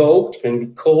invoked, can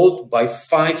be called by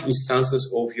 5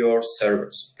 instances of your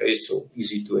servers. Okay, so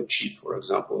easy to achieve, for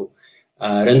example,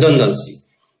 redundancy.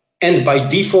 And by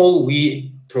default,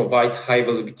 we provide high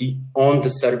availability on the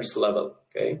service level.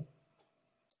 Okay.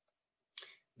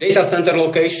 Data center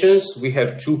locations, we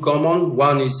have two common.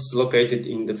 One is located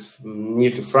in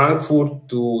near to Frankfurt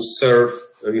to serve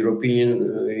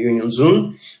European Union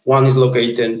zone. One is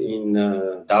located in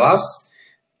Dallas,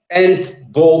 and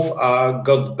both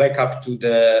got backup to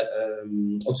the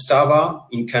Ottawa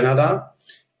in Canada.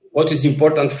 What is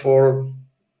important for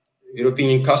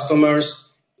European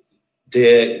customers,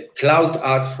 the Cloud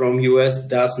Act from US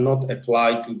does not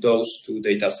apply to those two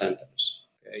data centers.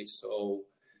 Okay, so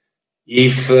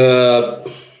if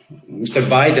Mr.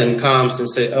 Biden comes and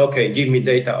says, okay, give me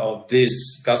data of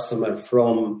this customer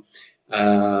from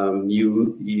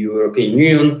European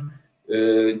Union,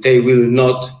 they will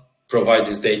not provide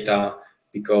this data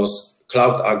because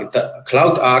Cloud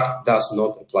Act does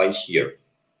not apply here.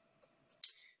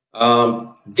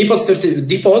 Depot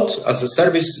as a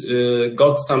service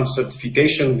got some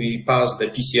certification. We passed the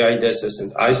PCI DSS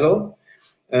and ISO.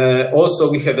 Also,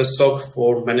 we have a SOC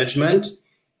for management.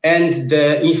 And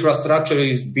the infrastructure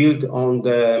is built on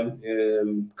the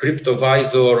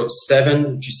CryptoVisor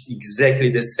 7, which is exactly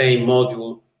the same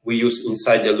module we use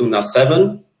inside the Luna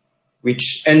 7,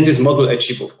 and this module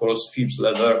achieves, of course, FIPS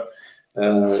level,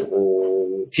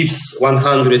 FIPS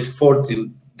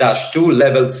 140-2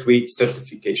 level 3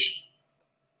 certification.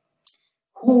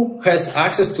 Who has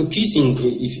access to keys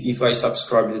if I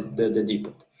subscribe the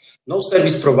depot? No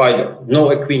service provider, no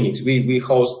Equinix. We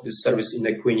host this service in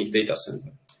Equinix data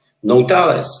center. No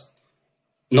Thales,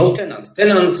 no tenant.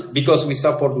 Tenant, because we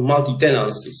support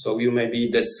multi-tenancy, so you may be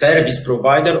the service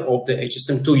provider of the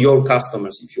HSM to your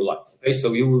customers, if you like. Okay,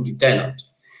 so you will be tenant.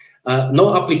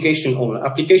 No application owner.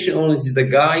 Application owner is the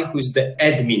guy who is the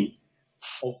admin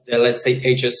of the, let's say,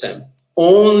 HSM.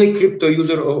 Only crypto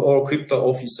user or crypto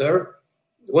officer.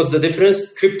 What's the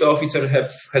difference? Crypto officer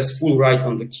has full right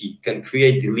on the key, can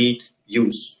create, delete,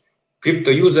 use. Crypto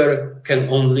user can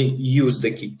only use the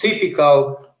key.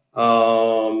 Typical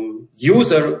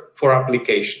user for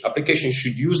application. Application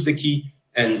should use the key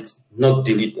and not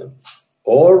delete them.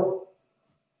 Or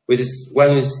when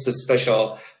it's a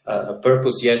special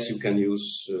purpose, yes, you can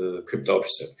use crypto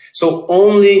officer. So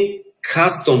only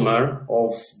customer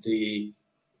of the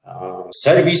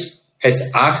service has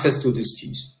access to these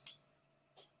keys.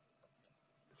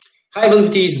 High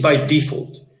availability is by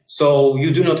default. So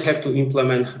you do not have to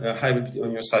implement high availability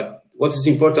on your side. What is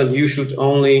important, you should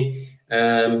only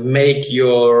make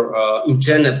your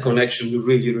internet connection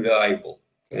really reliable.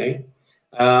 Okay,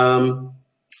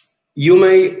 you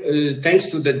may, thanks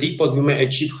to the depot, you may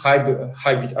achieve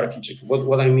hybrid architecture.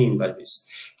 What I mean by this,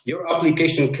 your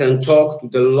application can talk to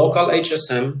the local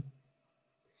HSM,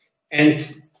 and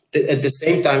at the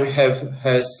same time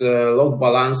has load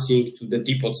balancing to the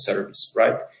depot service.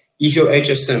 Right? If your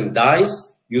HSM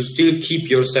dies, you still keep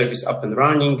your service up and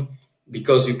running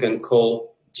because you can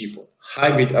call depot.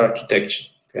 Hybrid architecture,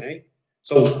 okay?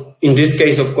 So in this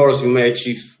case, of course, you may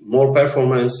achieve more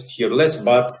performance, here less,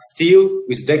 but still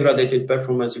with degraded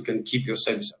performance, you can keep your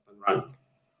service up and running.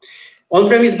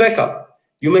 On-premise backup,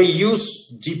 you may use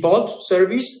depot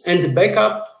service and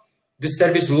backup the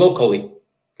service locally,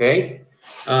 okay?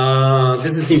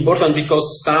 This is important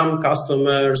because some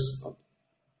customers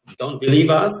don't believe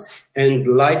us and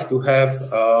like to have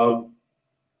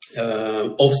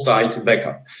off-site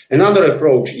backup. Another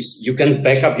approach is you can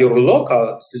backup your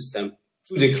local system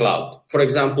to the cloud. For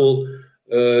example,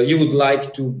 you would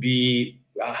like to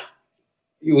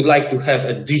have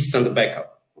a distant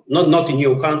backup, not in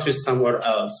your country, somewhere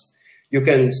else. You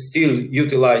can still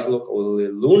utilize local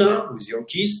Luna with your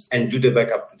keys and do the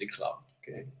backup to the cloud.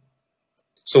 Okay.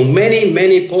 So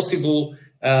many possible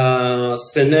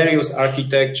scenarios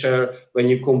architecture when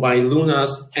you combine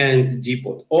Lunas and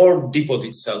depot, or depot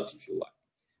itself, if you like.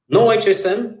 No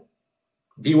HSM,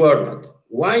 beware not.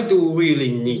 Why do we really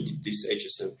need this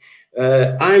HSM?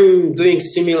 I'm doing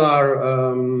similar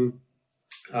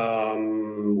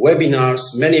webinars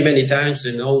many times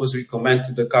and always recommend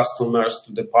to the customers,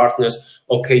 to the partners,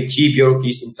 okay, keep your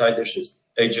keys inside the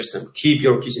HSM, keep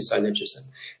your keys inside the HSM.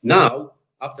 Now,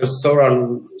 after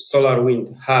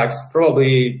SolarWind hacks,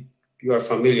 probably you are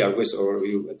familiar with, or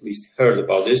you at least heard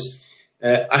about this,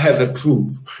 I have a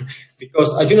proof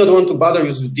because I do not want to bother you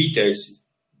with details.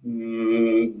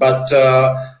 But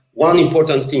one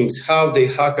important thing is how the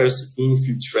hackers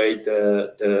infiltrate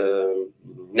the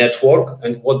network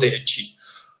and what they achieve.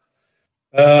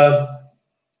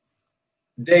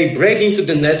 They break into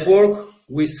the network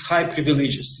with high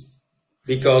privileges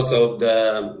because of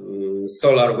the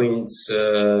SolarWind's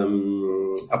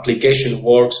application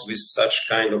works with such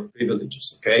kind of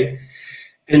privileges, okay?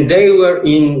 And they were,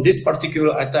 in this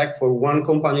particular attack for one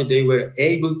company, they were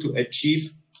able to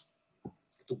achieve,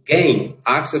 to gain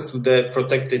access to the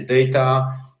protected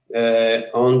data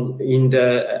in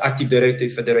the Active Directory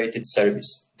federated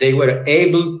service. They were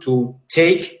able to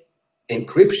take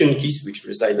encryption keys which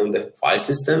reside on the file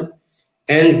system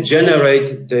and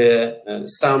generate the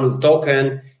SAML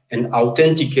token and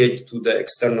authenticate to the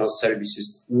external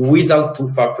services without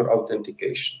two-factor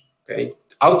authentication. Okay,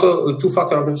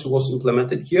 two-factor authentication was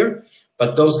implemented here,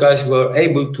 but those guys were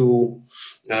able to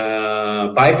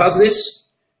bypass this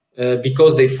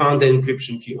because they found the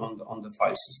encryption key on the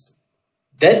file system.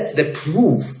 That's the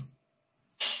proof.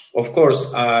 Of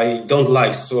course, I don't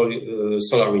like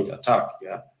SolarWinds attack.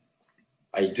 Yeah,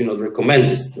 I do not recommend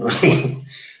this.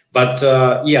 But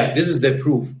yeah, this is the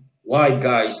proof. Why,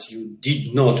 guys, you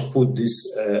did not put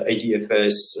this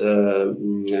ADFS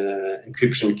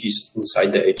encryption keys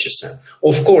inside the HSM?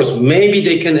 Of course, maybe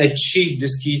they can achieve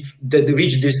this key,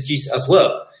 reach these keys as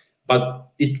well,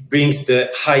 but it brings the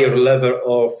higher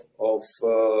level of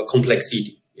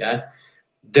complexity. Yeah,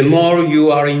 the more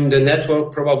you are in the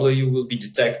network, probably you will be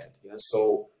detected. Yeah?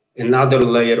 So another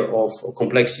layer of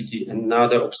complexity,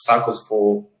 another obstacle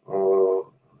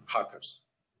for hackers.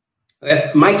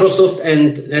 Microsoft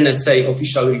and NSA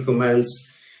officially recommends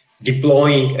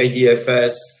deploying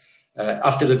ADFS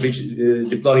after the breach,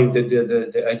 deploying the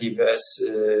ADFS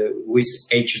with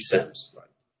HSMs. Right?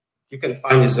 You can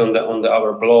find this on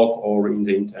our blog or in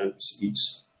the internet.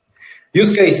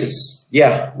 Use cases.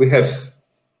 Yeah, we have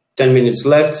 10 minutes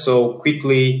left, so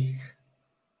quickly.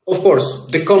 Of course,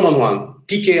 the common one: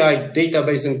 PKI,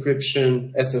 database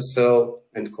encryption, SSL,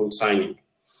 and code signing.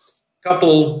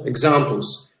 Couple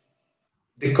examples.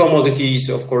 The commodity is,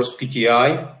 of course,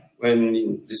 PKI,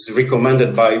 when this is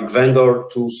recommended by vendor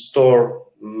to store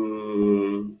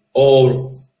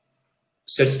all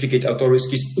certificate authority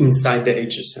keys inside the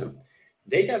HSM.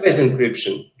 Database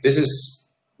encryption. This is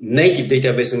native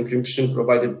database encryption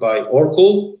provided by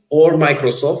Oracle or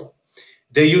Microsoft.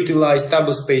 They utilize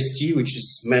tablespace key, which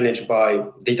is managed by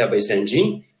database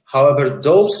engine. However,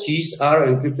 those keys are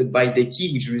encrypted by the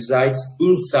key which resides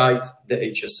inside the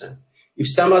HSM. If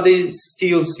somebody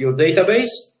steals your database,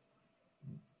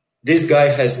 this guy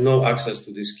has no access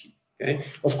to this key. Okay?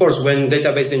 Of course, when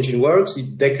database engine works,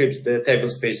 it decrypts the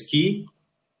tablespace key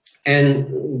and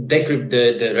decrypt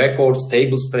the records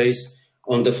tablespace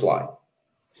on the fly.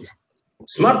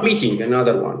 Smart meeting,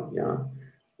 another one. Yeah,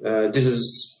 this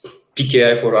is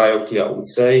PKI for IoT, I would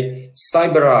say.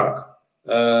 CyberArk,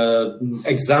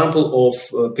 example of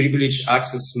privileged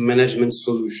access management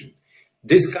solution.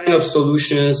 This kind of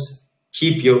solutions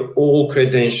keep your all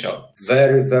credential,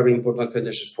 very, very important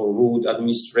credentials for root,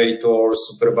 administrator,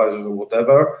 supervisor, or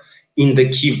whatever, in the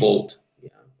key vault. Yeah.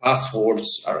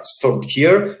 Passwords are stored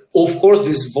here. Of course,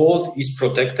 this vault is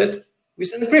protected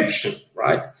with encryption,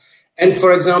 right? And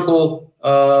for example,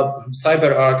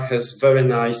 CyberArk has very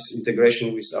nice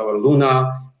integration with our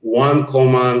Luna. One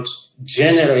command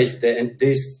generates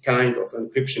this kind of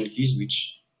encryption keys,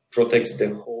 which protects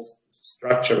the whole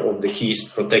structure of the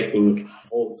keys, protecting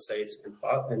vault safes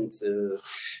and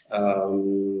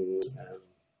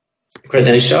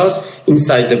credentials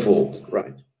inside the vault,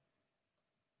 right?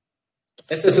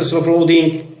 SSL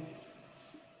offloading,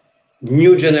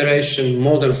 new generation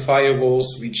modern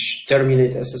firewalls which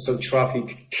terminate SSL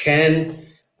traffic can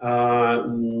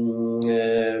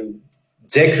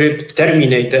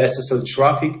terminate the SSL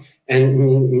traffic and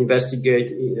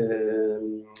investigate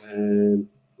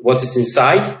what is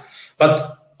inside.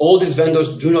 But all these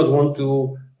vendors do not want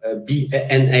to be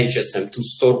an HSM, to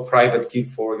store private key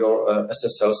for your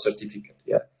SSL certificate.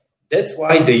 Yeah, that's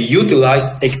why they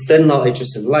utilize external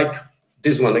HSM, like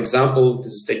this one example.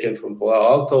 This is taken from Palo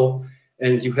Alto,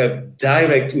 and you have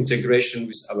direct integration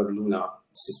with our Luna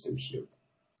system here.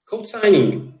 Code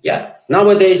signing. Yeah,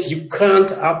 nowadays you can't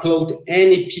upload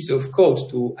any piece of code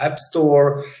to App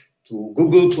Store, to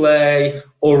Google Play,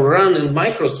 or run in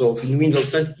Microsoft in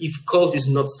Windows 10 if code is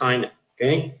not signed.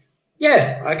 Okay?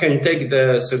 Yeah, I can take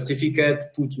the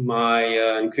certificate, put my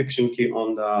encryption key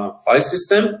on the file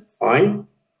system, fine.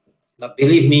 But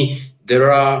believe me,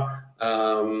 there are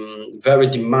very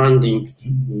demanding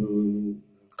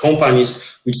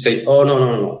companies which say, oh,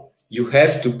 no. You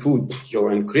have to put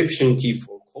your encryption key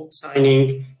for code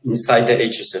signing inside the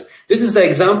HSM. This is the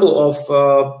example of,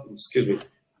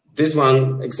 this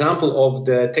one example of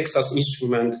the Texas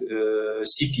Instrument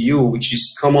CPU, which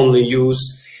is commonly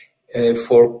used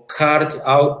for car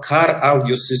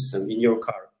audio system in your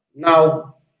car.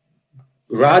 Now,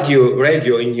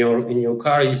 radio in your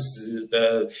car is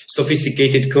the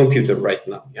sophisticated computer right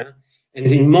now. Yeah, and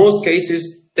in most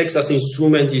cases, Texas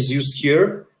Instrument is used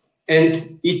here,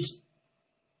 and it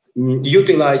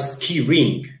utilizes key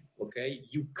ring. Okay,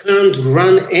 you can't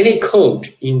run any code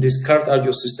in this car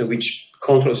audio system which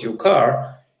controls your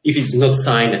car if it's not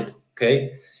signed,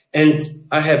 okay? And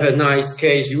I have a nice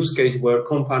use case where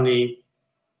company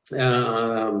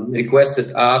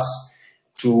requested us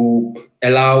to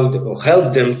allow or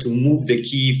help them to move the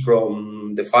key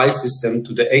from the file system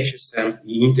to the HSM,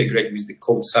 integrate with the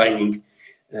code signing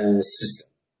system.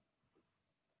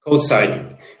 Code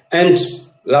signing. And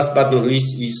last but not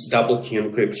least is double key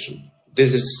encryption.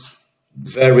 This is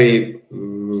very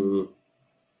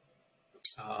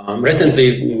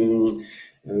recently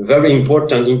very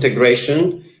important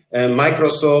integration.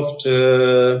 Microsoft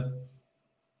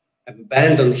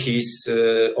abandoned his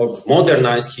or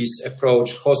modernized his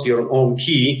approach, host your own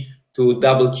key, to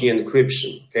double key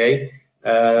encryption. Okay,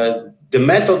 the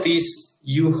method is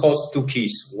you host two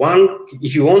keys. One,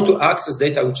 if you want to access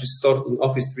data which is stored in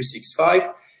Office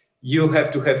 365, you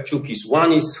have to have two keys.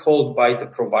 One is held by the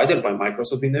provider, by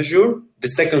Microsoft in Azure. The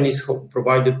second is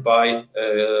provided by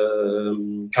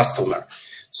customer.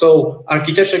 So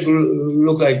architecture will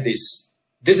look like this.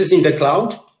 This is in the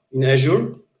cloud, in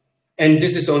Azure, and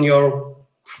this is on your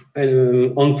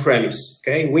on-premise,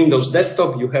 okay? Windows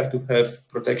desktop, you have to have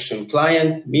protection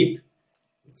client, MIP,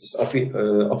 this is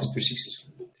Office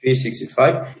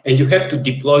 365, and you have to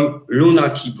deploy Luna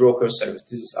Key Broker Service.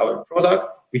 This is our product,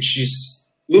 which is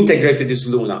integrated with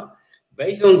Luna.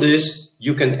 Based on this,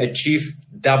 you can achieve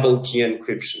double key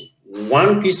encryption.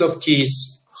 One piece of key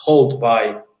is held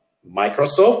by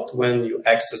Microsoft when you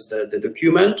access the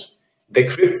document,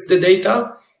 decrypts the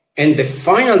data, and the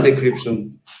final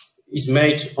decryption is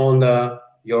made on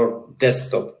your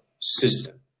desktop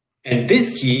system. And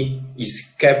this key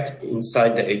is kept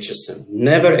inside the HSM,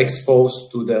 never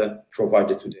exposed to the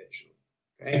provider, to the Azure.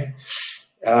 Okay,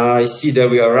 I see that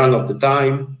we are run of the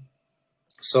time.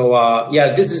 So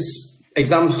yeah, this is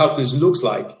example how this looks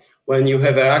like. When you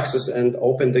have access and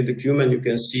open the document, you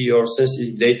can see your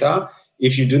sensitive data.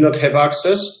 If you do not have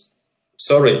access,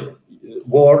 sorry,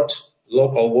 Word,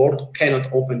 local Word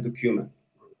cannot open document.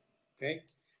 Okay,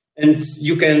 and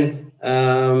you can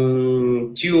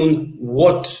tune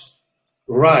what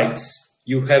rights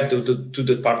you have to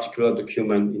the particular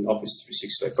document in Office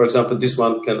 365. For example, this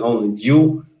one can only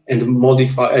view and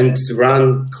modify and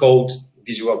run code,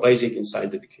 Visual Basic,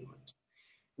 inside the document.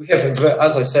 We have,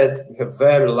 as I said, we have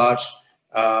very large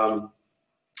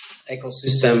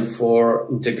ecosystem for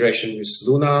integration with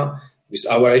Luna, with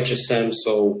our HSM.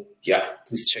 So yeah,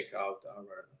 please check out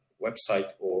our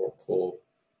website or call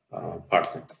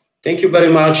partner. Thank you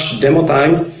very much. Demo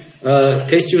time.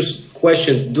 Cassius,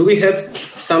 question: do we have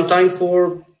some time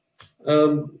for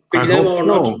quick demo or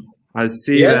not? I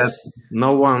see that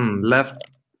no one left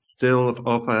still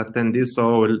of attendees,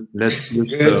 so let's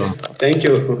switch to thank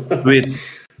you.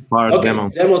 Part demo.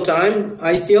 Demo time.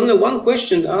 I see only one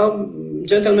question.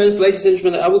 Gentlemen, ladies and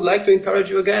gentlemen, I would like to encourage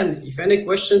you again. If any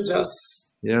questions,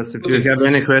 just yes. If you have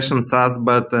any questions, ask.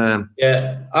 But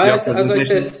yeah, as I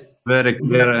said, very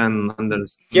clear and understandable.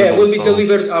 Yeah, will be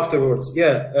delivered afterwards.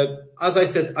 Yeah, as I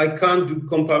said, I can't do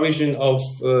comparison of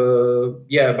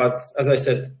yeah, but as I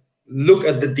said, look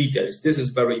at the details. This is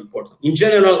very important. In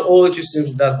general, all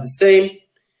HSMs does the same,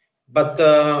 but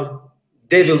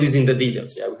devil is in the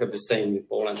details. Yeah, we have the same in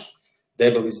Poland.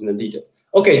 Devil is in the detail.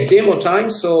 Okay, demo time.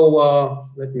 So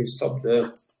let me stop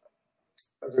the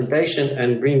presentation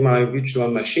and bring my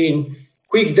virtual machine.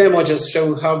 Quick demo, just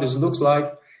show how this looks like.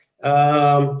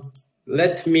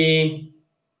 Let me,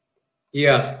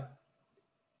 yeah.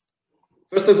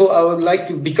 First of all, I would like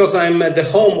to, because I'm at the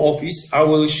home office, I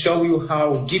will show you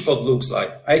how Depot looks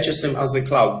like, HSM as a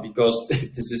cloud, because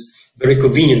this is very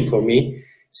convenient for me.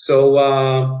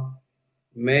 So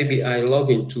maybe I log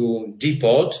into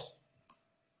Depot,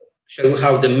 show you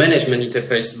how the management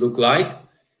interface look like,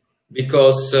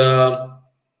 because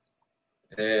the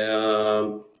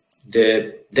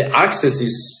access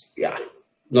is, yeah,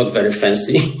 not very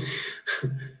fancy.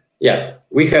 Yeah,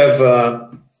 we have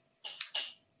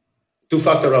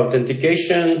two-factor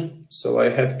authentication. So I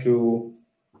have to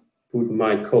put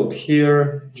my code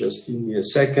here. Just give me a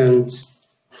second.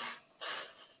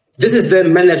 This is the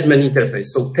management interface.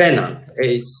 So tenant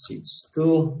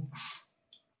A62.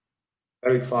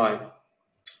 Verify.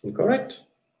 Incorrect?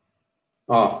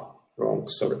 Ah, wrong.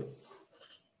 Sorry.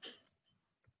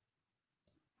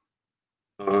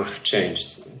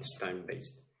 Changed. It's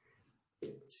time-based.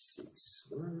 8, 6,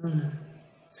 1,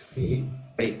 3,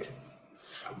 8.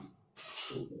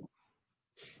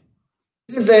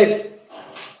 This is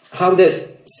how the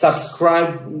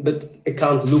subscribed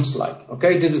account looks like.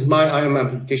 Okay, this is I am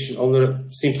application owner.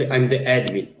 Simply, I'm the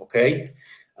admin. Okay,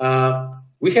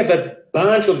 we have a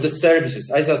bunch of the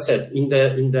services. As I said, in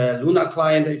the Luna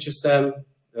client HSM,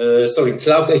 sorry,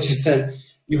 cloud HSM,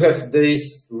 you have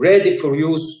this ready for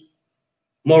use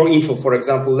more info. For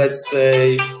example, let's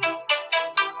say,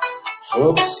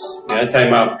 oops, yeah,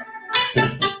 time up.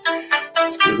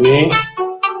 Excuse me.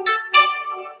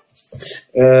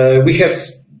 We have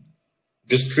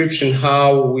description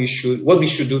what we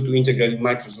should do to integrate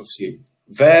Microsoft CA.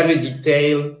 Very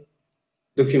detailed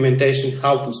documentation,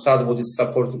 how to start, what is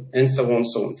supported, and so on,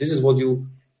 so on. This is what you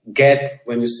get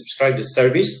when you subscribe the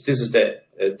service. This is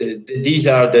these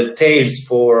are the tails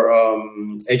for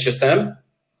HSM.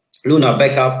 Luna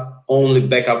backup, only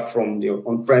backup from the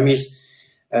on-premise.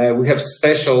 We have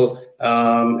special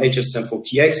HSM for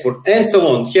key export, and so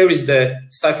on. Here is the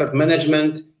cipher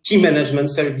management, key management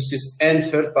services, and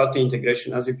third-party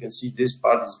integration. As you can see, this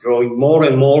part is growing more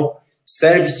and more.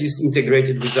 Services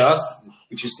integrated with us,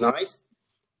 which is nice.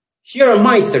 Here are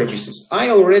my services. I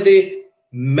already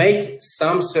made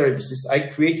some services I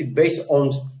created based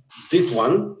on this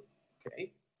one.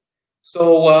 Okay.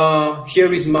 So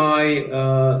here is my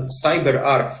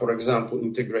CyberArk, for example,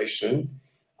 integration.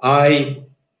 I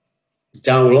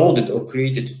downloaded or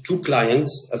created 2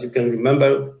 clients. As you can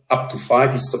remember, up to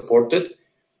 5 is supported.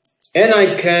 And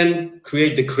I can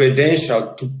create the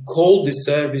credential to call the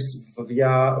service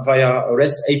via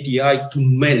REST API to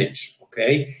manage.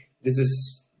 Okay. This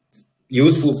is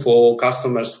useful for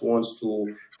customers who wants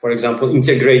to, for example,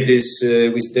 integrate this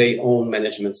with their own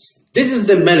management system. This is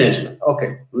the management.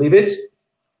 Okay, leave it.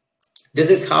 This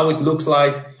is how it looks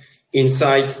like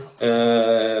inside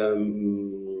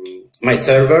my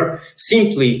server.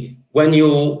 Simply, when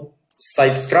you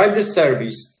subscribe the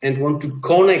service and want to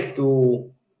connect to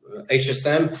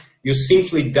HSM, you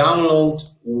simply download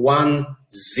one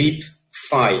zip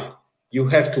file. You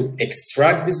have to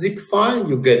extract the zip file.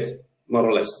 You get more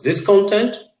or less this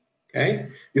content. Okay,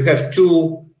 you have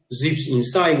 2 zips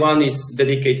inside. One is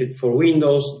dedicated for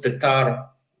Windows. The tar,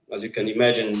 as you can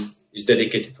imagine, is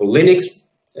dedicated for Linux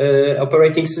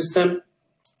operating system.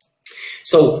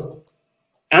 So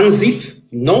unzip,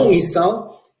 no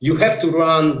install. You have to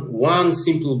run one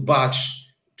simple batch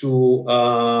to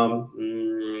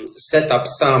set up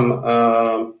some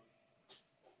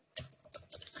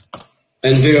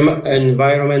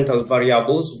environmental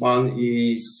variables. One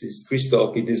is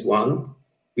cryptographic, this one,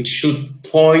 which should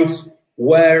point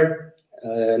where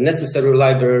necessary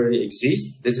library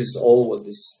exists. This is all what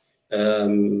this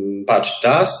patch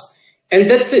does. And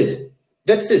that's it.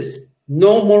 That's it.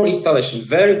 No more installation.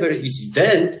 Very, very easy.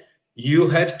 Then you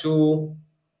have to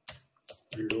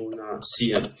Luna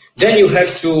CM. Then you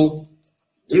have to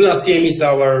Luna CM is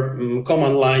our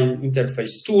command line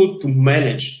interface tool to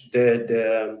manage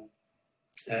the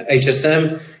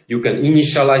HSM. You can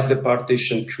initialize the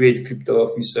partition, create crypto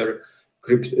officer,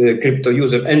 crypto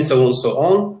user, and so on, so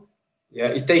on. Yeah,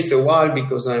 it takes a while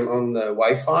because I'm on the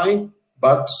Wi-Fi,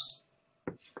 but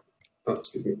oh,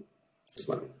 excuse me, this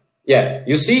one. Yeah,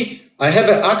 you see, I have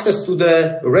access to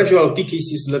the residual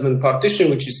PKC11 partition,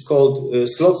 which is called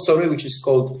which is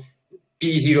called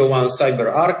P01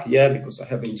 CyberArk. Yeah, because I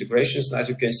have integrations. As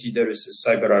you can see, there is a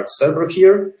CyberArk server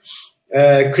here.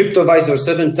 CryptoVisor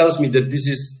 7 tells me that this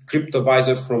is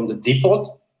CryptoVisor from the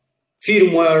depot,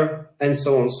 firmware, and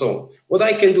so on. So what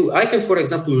I can do, I can, for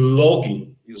example, log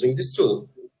in using this tool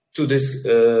to this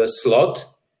slot.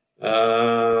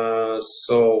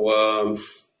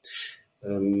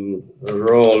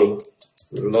 Role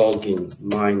login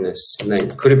minus name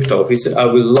crypto officer. I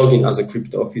will log in as a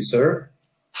crypto officer.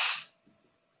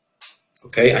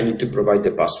 Okay, I need to provide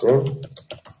the password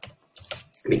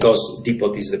because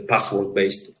depot is the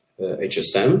password-based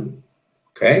HSM.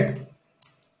 Okay,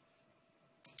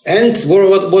 and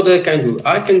what I can do?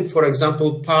 I can, for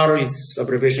example, par is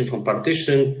abbreviation from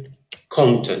partition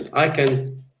content. I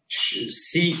can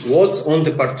see what's on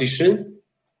the partition.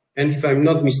 And if I'm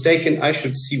not mistaken, I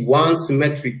should see one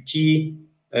symmetric key,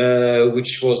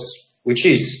 which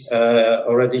is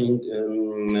already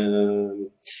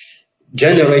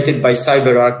generated by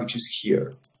CyberArk, which is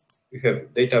here. We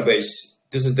have database.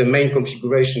 This is the main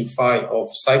configuration file of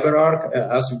CyberArk.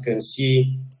 As you can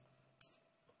see,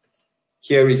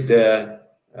 here is the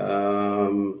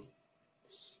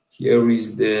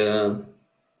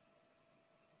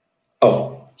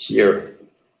here.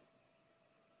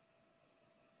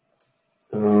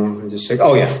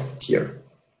 Oh yeah, here.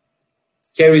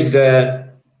 Here is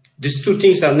these 2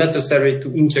 things are necessary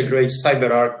to integrate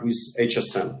CyberArk with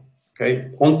HSM.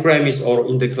 Okay, on-premise or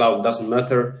in the cloud, doesn't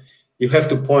matter. You have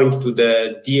to point to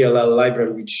the DLL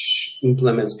library which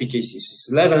implements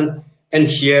PKC11, and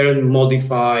here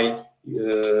modify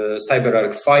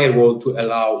CyberArk firewall to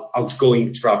allow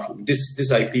outgoing traffic.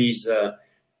 This IP is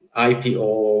IP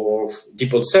of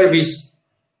depot service,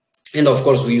 and of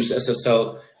course we use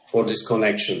SSL for this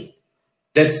connection.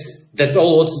 That's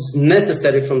all what is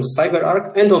necessary from the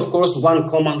CyberArk, and of course one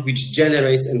command which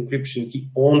generates encryption key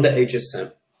on the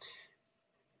HSM.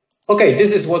 Okay,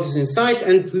 this is what is inside,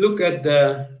 and look at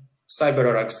the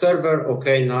CyberArk server.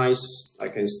 Okay, nice. I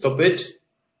can stop it.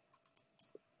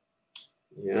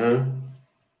 Yeah.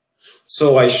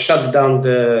 So I shut down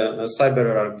the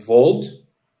CyberArk Vault.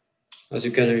 As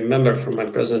you can remember from my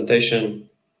presentation,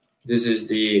 this is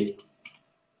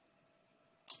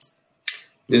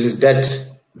that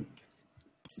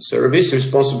service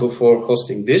responsible for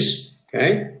hosting this.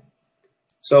 Okay.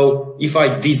 So if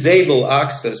I disable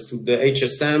access to the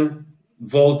HSM,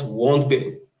 Vault won't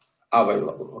be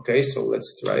available. Okay, so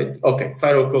let's try it. Okay,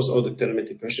 firewall close all the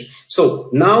telemetry question. So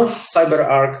now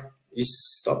CyberArk is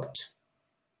stopped,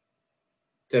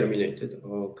 terminated.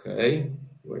 Okay,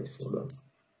 wait for that.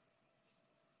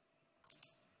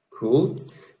 Cool.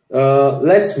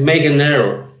 Let's make an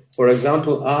error. For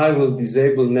example, I will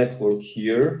disable network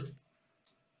here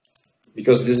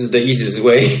because this is the easiest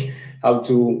way how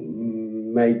to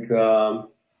make the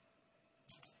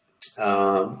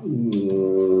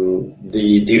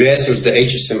resource, the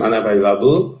HSM,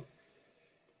 unavailable.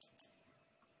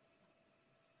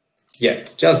 Yeah,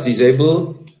 just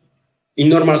disable. In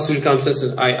normal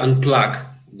circumstances, I unplug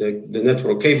the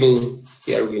network cable.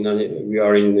 Here we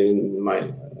are in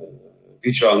my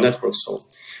virtual network. So,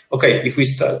 okay, if we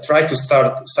try to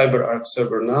start CyberArk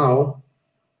server now,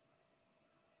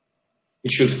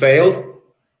 it should fail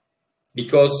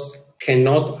because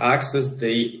cannot access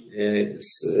the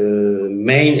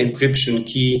main encryption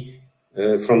key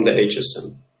from the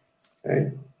HSM.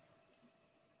 Okay.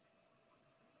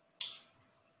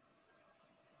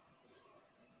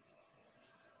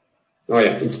 Oh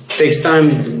yeah, it takes time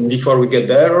before we get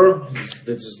the error. This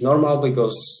is normal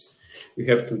because we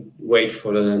have to wait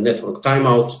for the network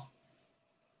timeout,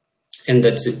 and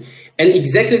that's it. And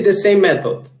exactly the same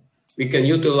method we can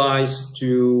utilize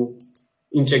to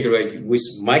integrate with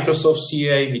Microsoft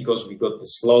CA because we got the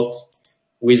slot,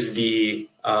 with the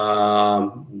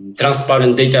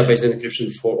transparent database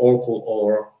encryption for Oracle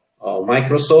or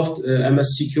Microsoft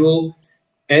MS SQL,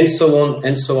 and so on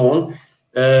and so on.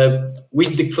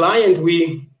 With the client,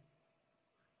 we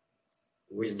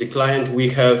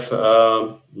have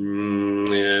a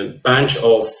bunch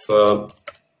of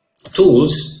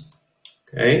tools,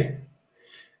 okay,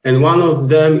 and one of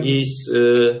them is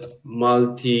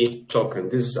multi-token.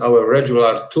 This is our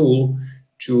regular tool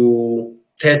to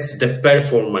test the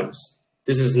performance.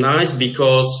 This is nice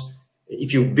because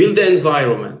if you build the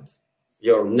environment,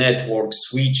 your network,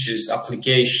 switches,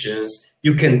 applications,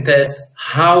 you can test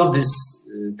how the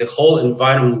whole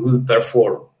environment will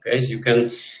perform. Okay, so you can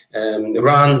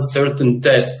run certain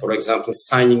tests, for example,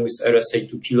 signing with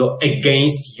RSA2 kilo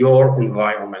against your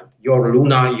environment, your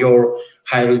Luna, your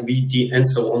high availability, and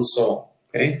so on, so on.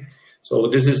 Okay, so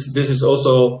this is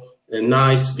also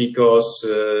nice because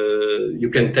you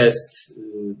can test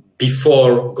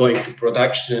before going to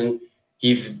production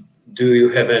if do you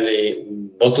have any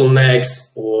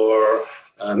bottlenecks or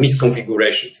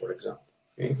misconfiguration, for example.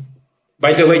 Okay?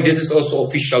 By the way, this is also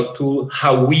official tool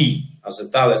how we as a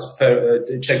Thales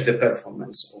check the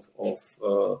performance of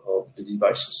the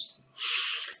devices.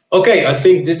 Okay, I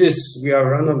think we are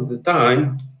run out of the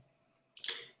time.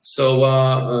 So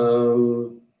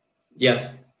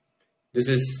yeah, this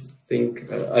is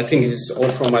I think this is all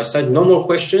from my side. No more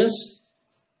questions.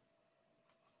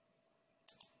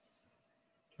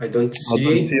 I don't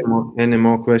see any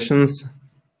more questions.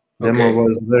 Okay. Demo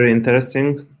was very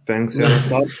interesting. Thanks,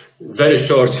 Jaroslav. Very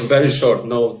short, very short.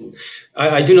 No,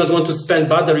 I do not want to spend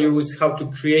battery with how to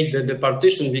create the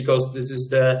partition because this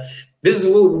is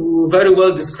very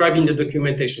well described in the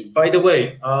documentation. By the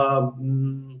way, our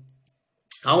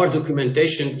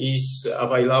documentation is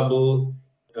available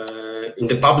in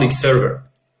the public server.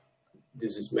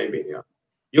 This is maybe, yeah.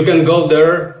 You can go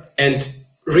there and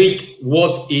read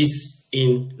what is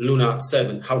in Luna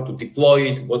 7, how to deploy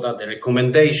it, what are the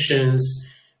recommendations,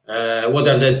 what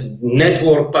are the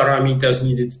network parameters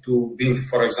needed to build,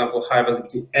 for example, high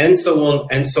availability, and so on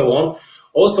and so on.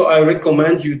 Also, I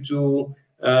recommend you to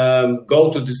go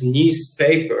to this nice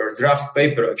paper, draft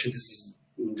paper, actually this is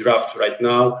draft right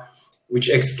now, which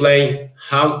explain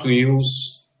how to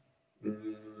use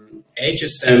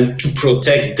HSM to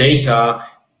protect data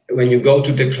when you go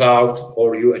to the cloud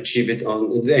or you achieve it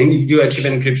you achieve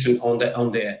encryption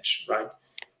on the edge, right?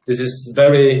 This is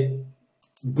very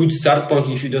good start point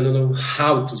if you don't know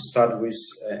how to start with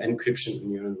encryption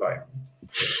in your environment.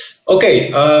 Okay,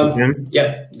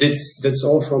 yeah, that's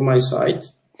all from my side.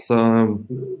 So,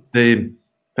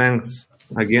 thanks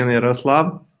again,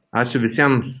 Jaroslav. Ačiū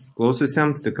visiems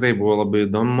klausiusiems, tikrai buvo labai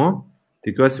įdomu.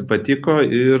 Tikiuosi patiko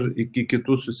ir iki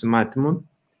kitų susimatymų.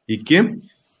 Iki.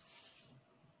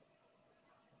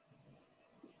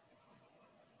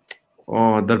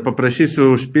 O dar paprašysiu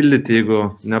užpildyti, jeigu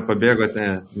nepabėgote,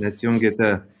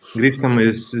 neatsijungėte.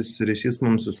 Grįžtamasis ryšys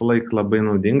mums visą laiką labai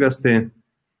naudingas, tai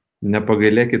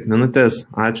nepagailėkit minutės.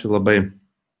 Ačiū labai.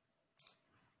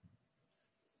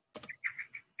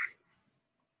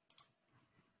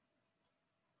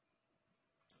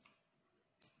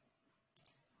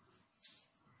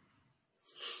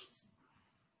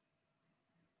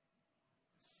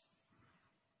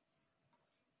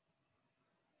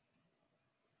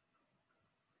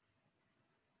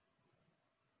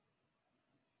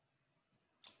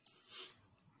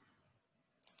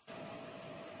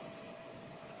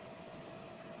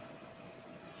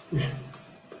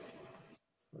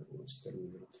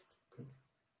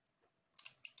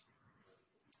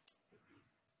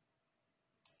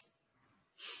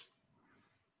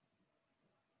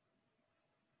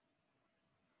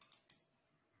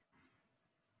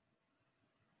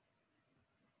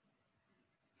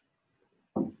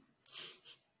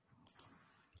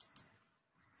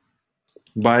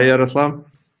 Bye, Yaroslav.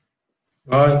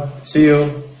 Bye. See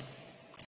you.